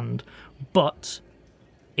handshake hand, but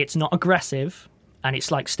it's not aggressive, and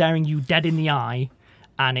it's like staring you dead in the eye,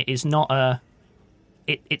 and it is not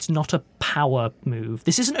it's not a power move.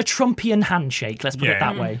 This isn't a Trumpian handshake, let's put it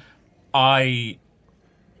that way. I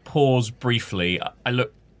pause briefly. I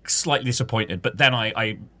look slightly disappointed, but then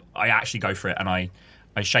I actually go for it, and I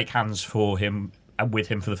shake hands for him and with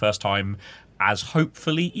him for the first time as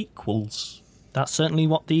hopefully equals. That's certainly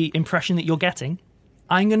what the impression that you're getting.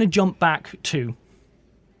 I'm going to jump back to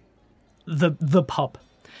the pub.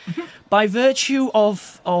 By virtue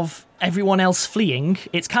of everyone else fleeing,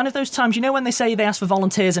 it's kind of those times, when they say they ask for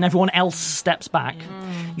volunteers and everyone else steps back?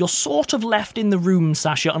 You're sort of left in the room,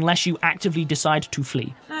 Sasha, unless you actively decide to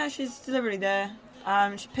flee. No, she's deliberately there.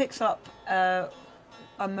 She picks up a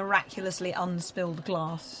miraculously unspilled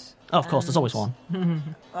glass. Oh, of course, there's always one.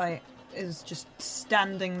 Is just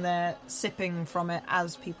standing there, sipping from it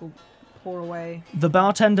as people pour away. The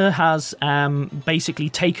bartender has basically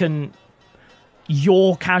taken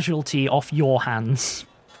your casualty off your hands.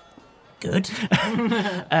 Good.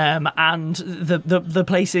 And the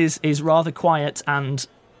place is rather quiet, and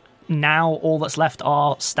now all that's left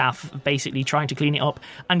are staff basically trying to clean it up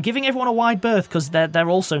and giving everyone a wide berth, because they're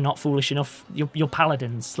also not foolish enough. You're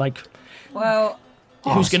paladins, like. Well,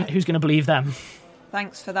 who's gonna believe them?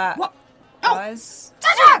 Thanks for that, what? guys.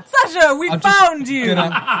 Sasha, we found you.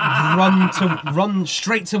 Gonna run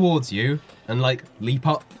straight towards you and leap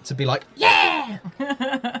up to be like, yeah.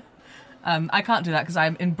 I can't do that because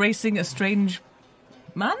I'm embracing a strange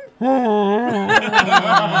man.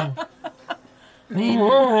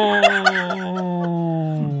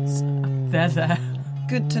 There.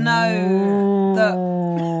 Good to know that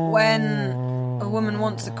when a woman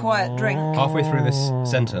wants a quiet drink. Halfway through this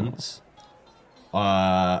sentence,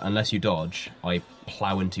 unless you dodge, I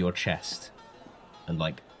plough into your chest and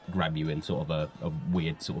grab you in sort of a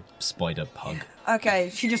weird sort of spider hug.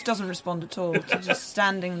 Okay, she just doesn't respond at all. She's just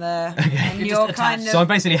standing there, and you're kind of. So I'm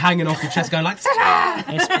basically hanging off your chest, going like, "Sasha!"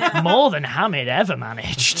 It's more than Hamid ever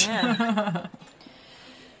managed. Yeah.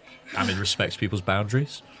 Hamid respects people's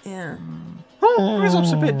boundaries. Yeah.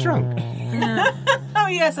 Grizzop's a bit drunk. Yeah. Oh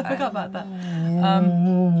yes, I forgot about that.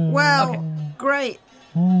 Great.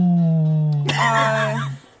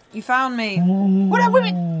 You found me. What are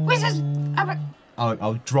women? Wizards?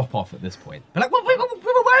 I'll drop off at this point. But we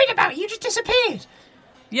were worried about you. You just disappeared.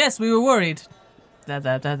 Yes, we were worried.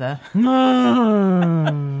 There.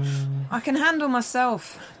 I can handle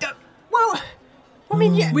myself. Well, I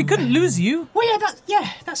mean, yeah. We couldn't lose you. Well,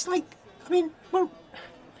 that's like, I mean, well...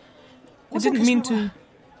 I didn't mean to...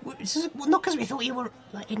 Not because we thought you were,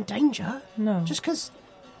 in danger. No. Just because...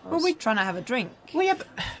 Well, we're trying to have a drink. Well, yeah, but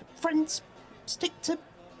friends stick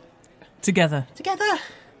together.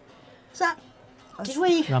 Is that... Did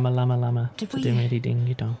we? Rama lama lama. Did we? Diddly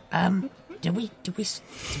ding dong. Did we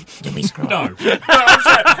screw No. up? No,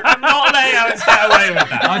 I'm not letting Alex get away with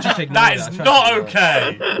that. I just ignored That it. is I tried not to-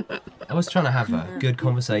 okay. I was trying to have a good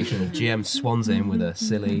conversation, and GM swans in with a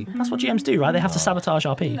silly. That's what GMs do, right? They have to sabotage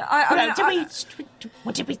RP.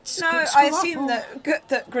 Did we? Screw No, up, I or- assume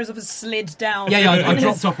that Grizzle has slid down. Yeah, I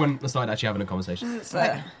dropped off when I started actually having a conversation. It's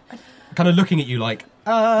like, Kind of looking at you like,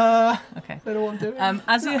 Okay. I don't know what I'm doing.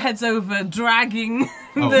 Azu heads over, dragging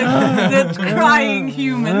Oh. the crying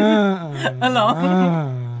human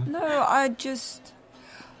along. no, I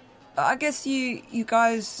guess you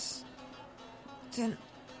guys didn't.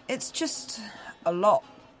 It's just a lot.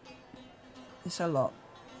 It's a lot.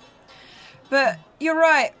 But you're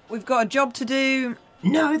right. We've got a job to do.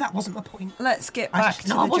 No, that wasn't the point. Let's get back to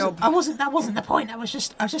the job. That wasn't the point. I was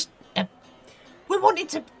just. We wanted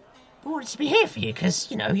to be here for you because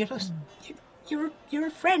you're a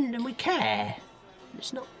friend and we care.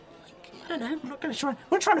 It's not like I don't know. I'm not going to try.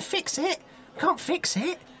 We're trying to fix it. We can't fix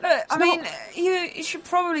it. Look, I mean, you should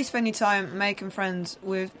probably spend your time making friends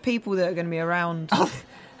with people that are going to be around. Oh,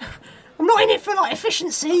 I'm not in it for like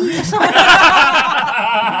efficiency.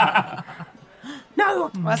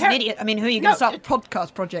 No, Well, that's an idiot. I mean, who are you going to start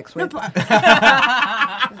podcast projects with? I'm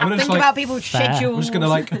gonna Think just, about people's schedules. I'm just gonna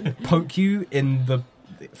like poke you in the,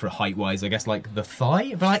 for height wise, I guess, like the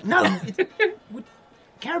thigh. But like, no, we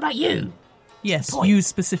care about you. Yes, Point. you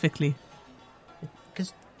specifically.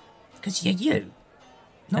 Because you're you.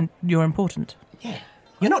 And you're important. Yeah.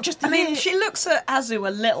 You're not just the I mean, mere- she looks at Azu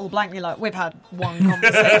a little blankly, like we've had one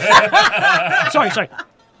conversation. Sorry.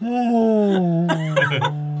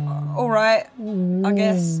 All right, I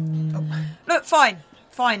guess. Look,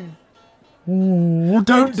 fine.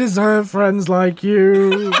 Don't deserve friends like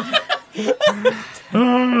you.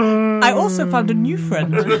 I also found a new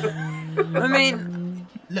friend. I mean,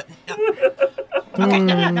 Okay,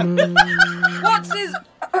 no.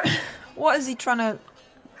 what is he trying to?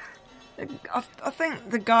 I think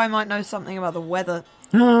the guy might know something about the weather.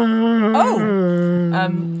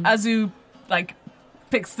 Azu,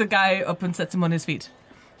 picks the guy up and sets him on his feet.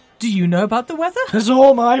 Do you know about the weather? It's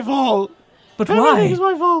all my fault. But Everything's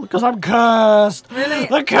why? my fault. Because I'm cursed. Really?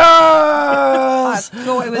 The curse! I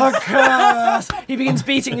thought it was. The curse! He begins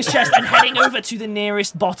beating his chest and heading over to the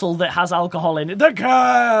nearest bottle that has alcohol in it. The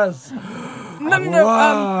curse! No.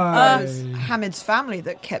 Why? It was Hamid's family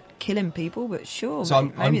that kept killing people, but sure, So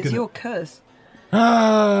maybe I'm it's gonna- your curse.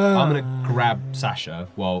 I'm gonna grab Sasha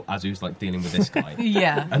while Azu's like dealing with this guy.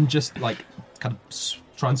 Yeah. And just like kind of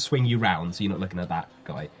try and swing you round so you're not looking at that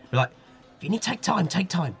guy. But like, You need to take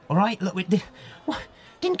time, all right? Look, we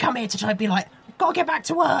didn't come here to try and be like, gotta get back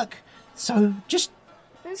to work. So just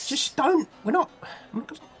don't. I'm not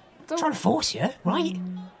trying to force you, right?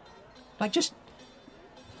 Like, just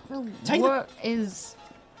take What is?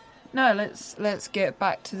 No, let's get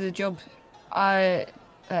back to the job.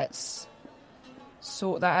 Let's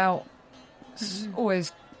sort that out. It's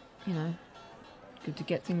always, good to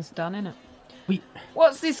get things done, innit?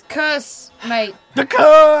 What's this curse, mate? The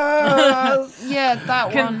curse! Yeah,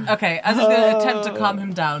 that one. Okay, Azu's going to attempt to calm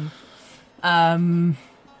him down.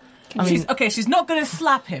 She's not going to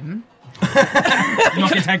slap him.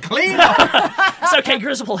 knock his head clean off. It's okay,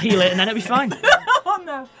 Grizzle will heal it and then it'll be fine. Oh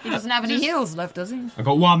no. He doesn't have any heels left, does he? I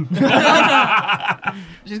got one.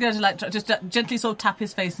 She's going to just gently sort of tap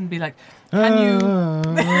his face and be like, "Can you?"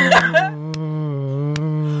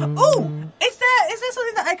 Ooh, is there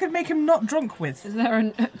something that I could make him not drunk with? Is there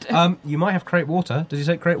an? You might have create water. Does he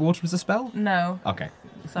say create water as a spell? No, Okay.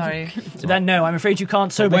 sorry. Then no, I'm afraid you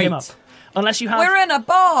can't sober him up. Unless you have... We're in a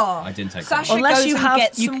bar. I didn't take Sasha Unless goes you and have-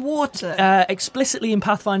 gets you some water. explicitly in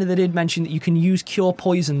Pathfinder they did mention that you can use cure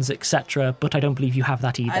poisons, etc., but I don't believe you have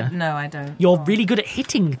that either. No, I don't. You're really good at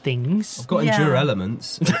hitting things. I've got endure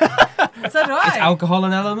elements. So do I. Is alcohol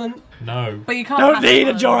an element? No. But you can't. Don't pass need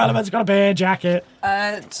it a jaw on. element. It's got a bear jacket.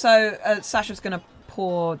 So Sasha's going to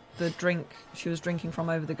pour the drink she was drinking from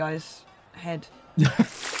over the guy's head.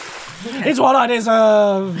 It's what I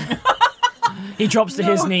deserve. He drops to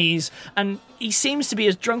his knees, and he seems to be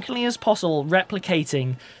as drunkenly as possible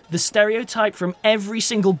replicating the stereotype from every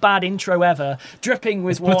single bad intro ever, dripping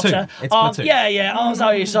with water. Platoon. It's Platoon. Yeah, arms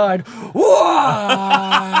out your side.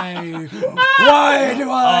 Why? Why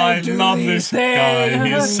do I do love these this guy.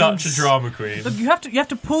 He things? is such a drama queen. Look, you have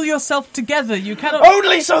to pull yourself together. You cannot.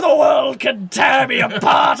 Only so the world can tear me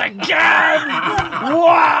apart again.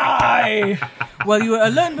 Why? Well, you were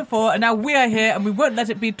alone before, and now we are here, and we won't let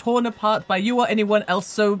it be torn apart by you or anyone else.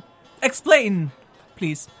 So, explain,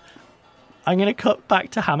 please. I'm going to cut back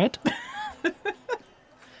to Hamid.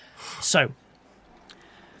 So,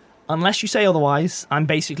 unless you say otherwise, I'm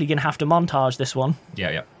basically going to have to montage this one.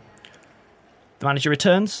 Yeah. The manager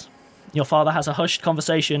returns. Your father has a hushed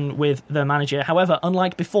conversation with the manager. However,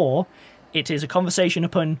 unlike before, it is a conversation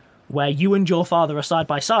upon where you and your father are side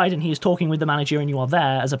by side and he is talking with the manager and you are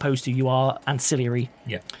there, as opposed to you are ancillary.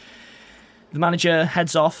 Yeah. The manager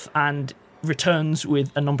heads off and returns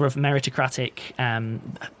with a number of meritocratic,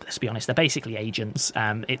 let's be honest, they're basically agents.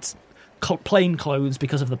 It's plain clothes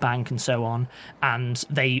because of the bank and so on, and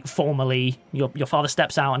they formally, your father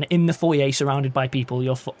steps out, and in the foyer surrounded by people,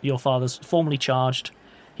 your father's formally charged.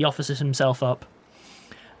 He offers himself up.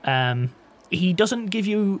 He doesn't give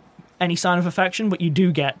you any sign of affection, but you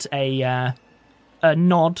do get a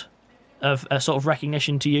nod of a sort of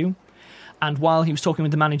recognition to you. And while he was talking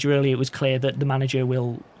with the manager earlier, it was clear that the manager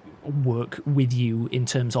will work with you in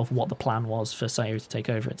terms of what the plan was for Sayuri to take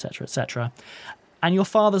over, etc., etc. And your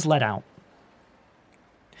father's let out.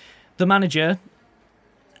 The manager,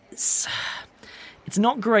 it's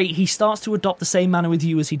not great. He starts to adopt the same manner with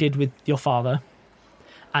you as he did with your father,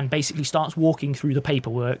 and basically starts walking through the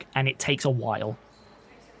paperwork, and it takes a while.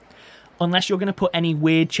 Unless you're going to put any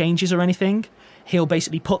weird changes or anything, he'll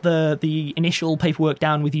basically put the initial paperwork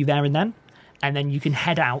down with you there and then you can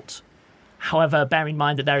head out. However, bear in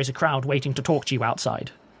mind that there is a crowd waiting to talk to you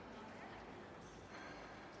outside.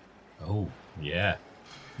 Oh, yeah.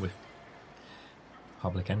 With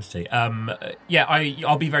public entity.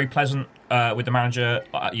 I'll be very pleasant with the manager.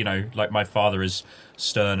 Like my father is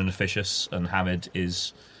stern and officious, and Hamid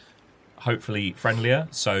is hopefully friendlier,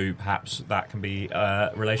 so perhaps that can be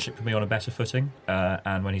relationship can be on a better footing.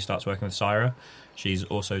 And when he starts working with Syra, she's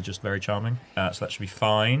also just very charming, so that should be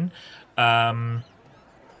fine.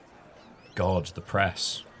 God, the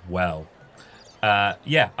press. Well, I'm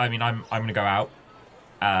going to go out.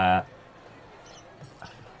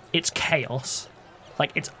 It's chaos.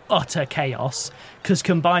 Like, it's utter chaos. Because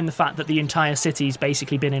combine the fact that the entire city's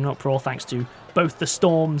basically been in uproar thanks to both the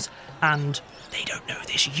storms and they don't know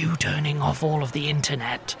this U-turning off all of the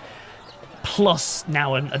internet. Plus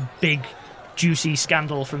now a big, juicy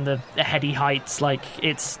scandal from the heady heights. Like,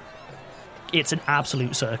 it's an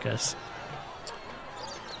absolute circus.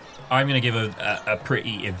 I'm going to give a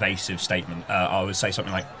pretty evasive statement. I would say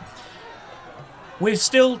something like, we're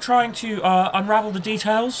still trying to unravel the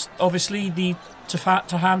details. Obviously, the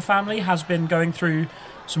Tahan family has been going through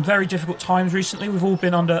some very difficult times recently. We've all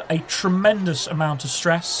been under a tremendous amount of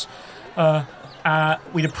stress.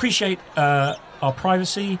 We'd appreciate our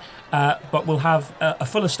privacy, but we'll have a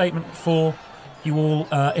fuller statement for you all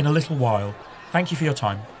in a little while. Thank you for your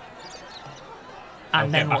time.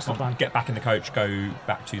 And then what's the plan? Get back in the coach, go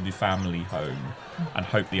back to the family home, and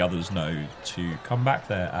hope the others know to come back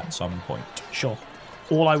there at some point. Sure.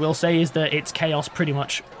 All I will say is that it's chaos pretty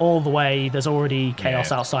much all the way. There's already chaos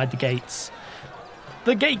outside the gates.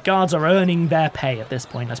 The gate guards are earning their pay at this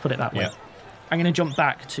point, let's put it that way. Yeah. I'm going to jump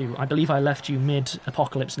back to, I believe I left you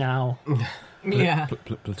mid-apocalypse now. Yeah.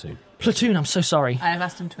 Platoon. Platoon, I'm so sorry. I have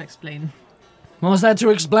asked him to explain. What was there to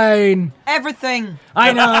explain? Everything.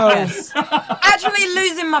 I know. Yes. Actually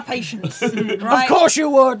losing my patience. Right? Of course you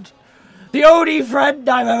would. The only friend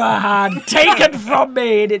I've ever had taken from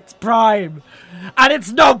me in its prime. And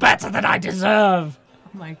it's no better than I deserve.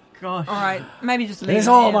 Oh my gosh. All right, maybe just leave It's it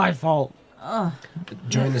all here. my fault.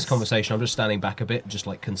 During this conversation, I'm just standing back a bit, just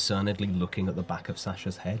like concernedly looking at the back of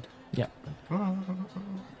Sasha's head. Yeah.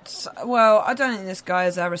 Well, I don't think this guy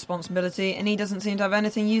is our responsibility, and he doesn't seem to have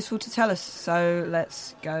anything useful to tell us, so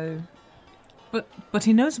let's go. But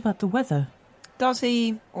he knows about the weather. Does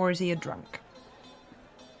he, or is he a drunk?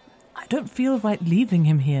 I don't feel right leaving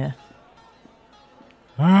him here.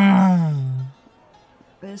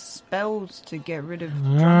 There's spells to get rid of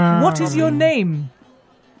drunk. What is your name?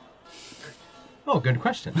 Oh, good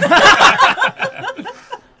question.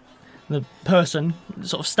 The person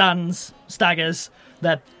sort of stands, staggers,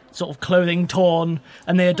 their sort of clothing torn,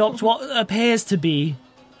 and they adopt what appears to be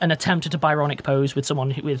an attempt at a Byronic pose with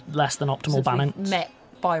someone with less than optimal So if we've balance. met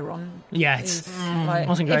Byron. Yeah, He's, it's like,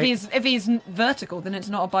 wasn't great. If he's vertical, then it's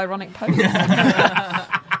not a Byronic pose.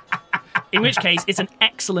 In which case, it's an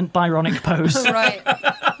excellent Byronic pose. Right.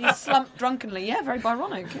 He's slumped drunkenly. Yeah, very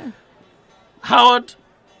Byronic. Yeah. Howard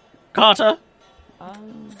Carter,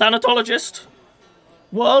 thanatologist,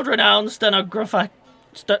 world-renowned stenographer,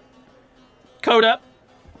 coder,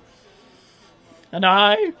 and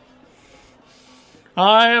I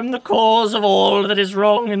am the cause of all that is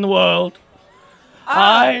wrong in the world.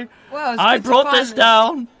 I brought this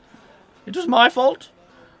down. It was my fault.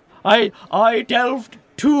 I delved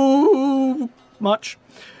too much,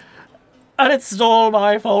 and it's all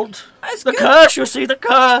my fault. It's The good. curse, you see, the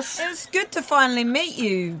curse. It's good to finally meet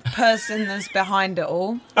you, person that's behind it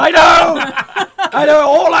all. I know! I know,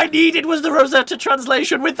 all I needed was the Rosetta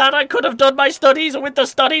translation. With that, I could have done my studies, and with the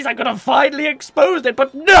studies, I could have finally exposed it,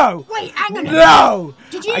 but no! Wait, hang on a No!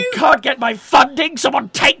 Did you... I can't get my funding, someone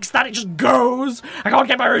takes that, it just goes. I can't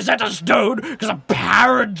get my Rosetta Stone, because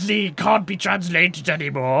apparently it can't be translated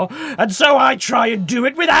anymore. And so I try and do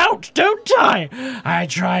it without, don't I? I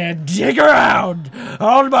try and dig around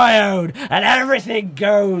on my own, and everything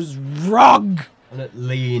goes wrong. I'm gonna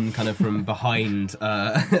lean kind of from behind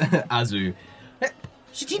Azu.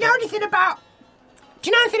 So do you know anything about... Do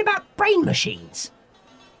you know anything about brain machines?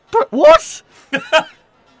 What?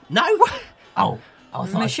 No? Oh, I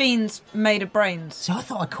thought... Machines made of brains. So I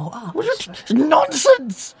thought I caught up.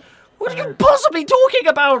 Nonsense! What are you possibly talking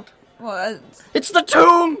about? What? It's the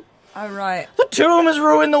tomb! Oh, right. The tomb has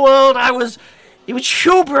ruined the world. It was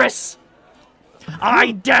hubris.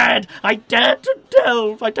 I dared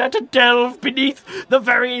to delve beneath the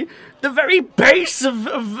very base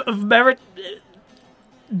of Merit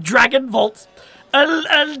Dragon Vault,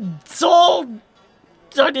 and it's all,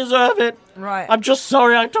 I deserve it. Right. I'm just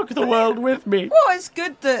sorry I took the world with me. Well, it's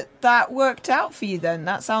good that worked out for you then.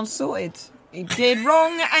 That sounds sorted. You did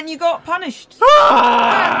wrong and you got punished.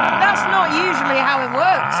 That's not usually how it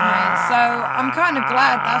works, mate. So I'm kind of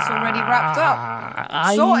glad that's already wrapped up.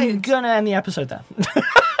 I'm Sorted. gonna end the episode there.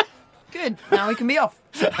 Good. Now we can be off.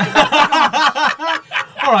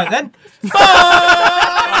 All right then.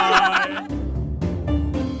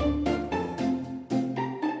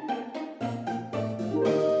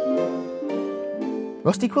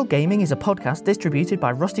 Rusty Quill Gaming is a podcast distributed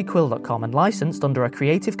by rustyquill.com and licensed under a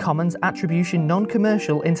Creative Commons Attribution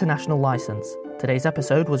Non-Commercial International License. Today's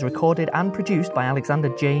episode was recorded and produced by Alexander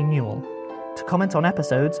J. Newell. To comment on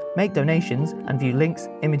episodes, make donations, and view links,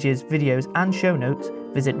 images, videos, and show notes,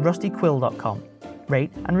 visit rustyquill.com.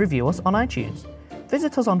 Rate and review us on iTunes.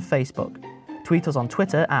 Visit us on Facebook. Tweet us on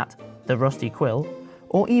Twitter at @TheRustyQuill,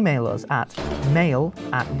 or email us at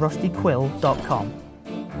mail@rustyquill.com.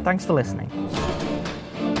 Thanks for listening.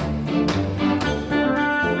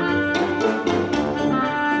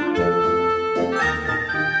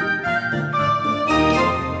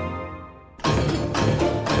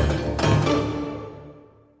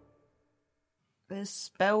 There's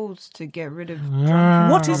spells to get rid of.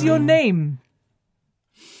 What is your name?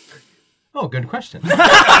 Oh, good question.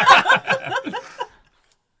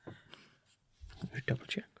 Double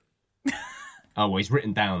check. Oh, well, he's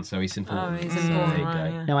written down, so he's important. Oh, he's There important, you right,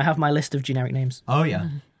 go. yeah. Now I have my list of generic names. Oh, yeah.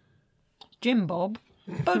 Jim Bob.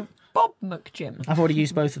 Bob McJim. I've already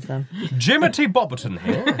used both of them. Jimothy Bobberton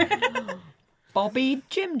here. Bobby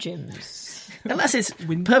Jim Jims. Unless it's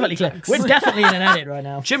perfectly clear. We're definitely in an edit right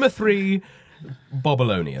now. Jimothy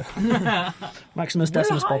Bobolonia. Maximus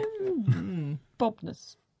Decimus Bob.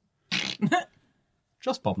 Bobness.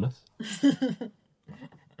 Just Bobness.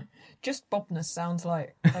 Just Bobness sounds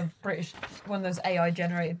like a British, one of those AI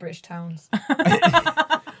generated British towns.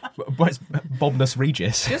 What's Bobness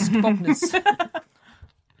Regis? Just Bobness.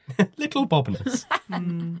 Little Bobness.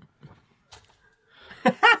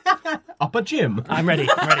 Upper Jim. I'm ready.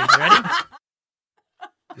 Ready?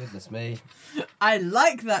 Goodness me. I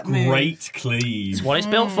like that move. Great cleave. It's what it's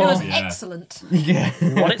built It for. was Yeah. excellent. Yeah.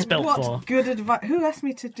 What it's built What for. good advice? Who asked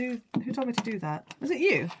me to do? Who told me to do that? Was it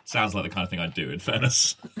you? Sounds like the kind of thing I'd do, in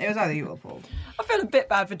fairness. It was either you or Paul. I feel a bit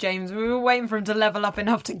bad for James. We were waiting for him to level up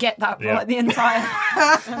enough to get that for Yeah. like the entire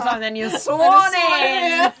time. Then you're sworn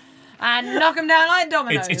in and knock him down like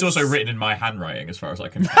dominoes. It's also written in my handwriting, as far as I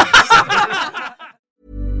can tell.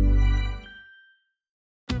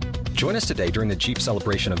 Join us today during the Jeep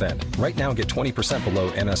Celebration event. Right now, get 20% below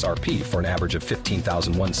MSRP for an average of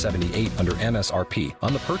 $15,178 under MSRP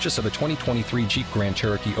on the purchase of a 2023 Jeep Grand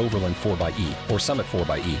Cherokee Overland 4xE or Summit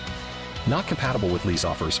 4xE. Not compatible with lease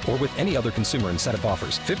offers or with any other consumer incentive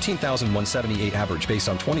offers. $15,178 average based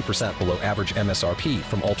on 20% below average MSRP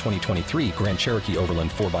from all 2023 Grand Cherokee Overland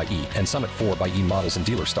 4xE and Summit 4xE models in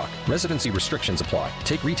dealer stock. Residency restrictions apply.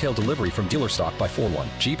 Take retail delivery from dealer stock by 4/1.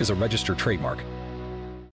 Jeep is a registered trademark.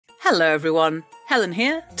 Hello, everyone. Helen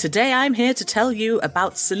here. Today I'm here to tell you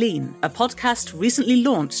about Selene, a podcast recently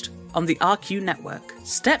launched on the RQ network.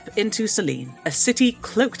 Step into Selene, a city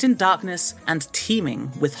cloaked in darkness and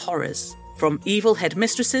teeming with horrors. From evil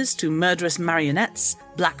headmistresses to murderous marionettes,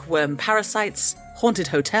 black worm parasites, haunted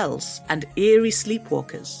hotels, and eerie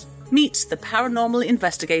sleepwalkers. Meet the paranormal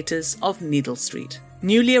investigators of Needle Street,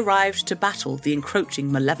 newly arrived to battle the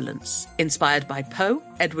encroaching malevolence. Inspired by Poe,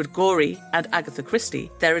 Edward Gorey, and Agatha Christie,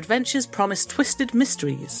 their adventures promise twisted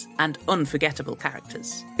mysteries and unforgettable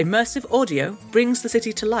characters. Immersive audio brings the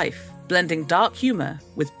city to life, blending dark humour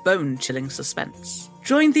with bone-chilling suspense.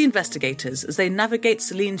 Join the investigators as they navigate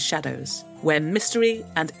Celine's shadows, where mystery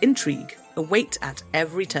and intrigue await at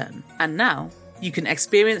every turn. And now, you can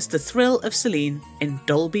experience the thrill of Celine in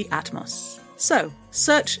Dolby Atmos. So,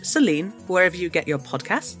 search Celine wherever you get your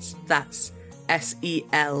podcasts, that's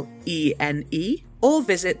SELENE, or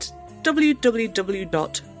visit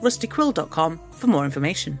www.rustyquill.com for more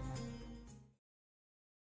information.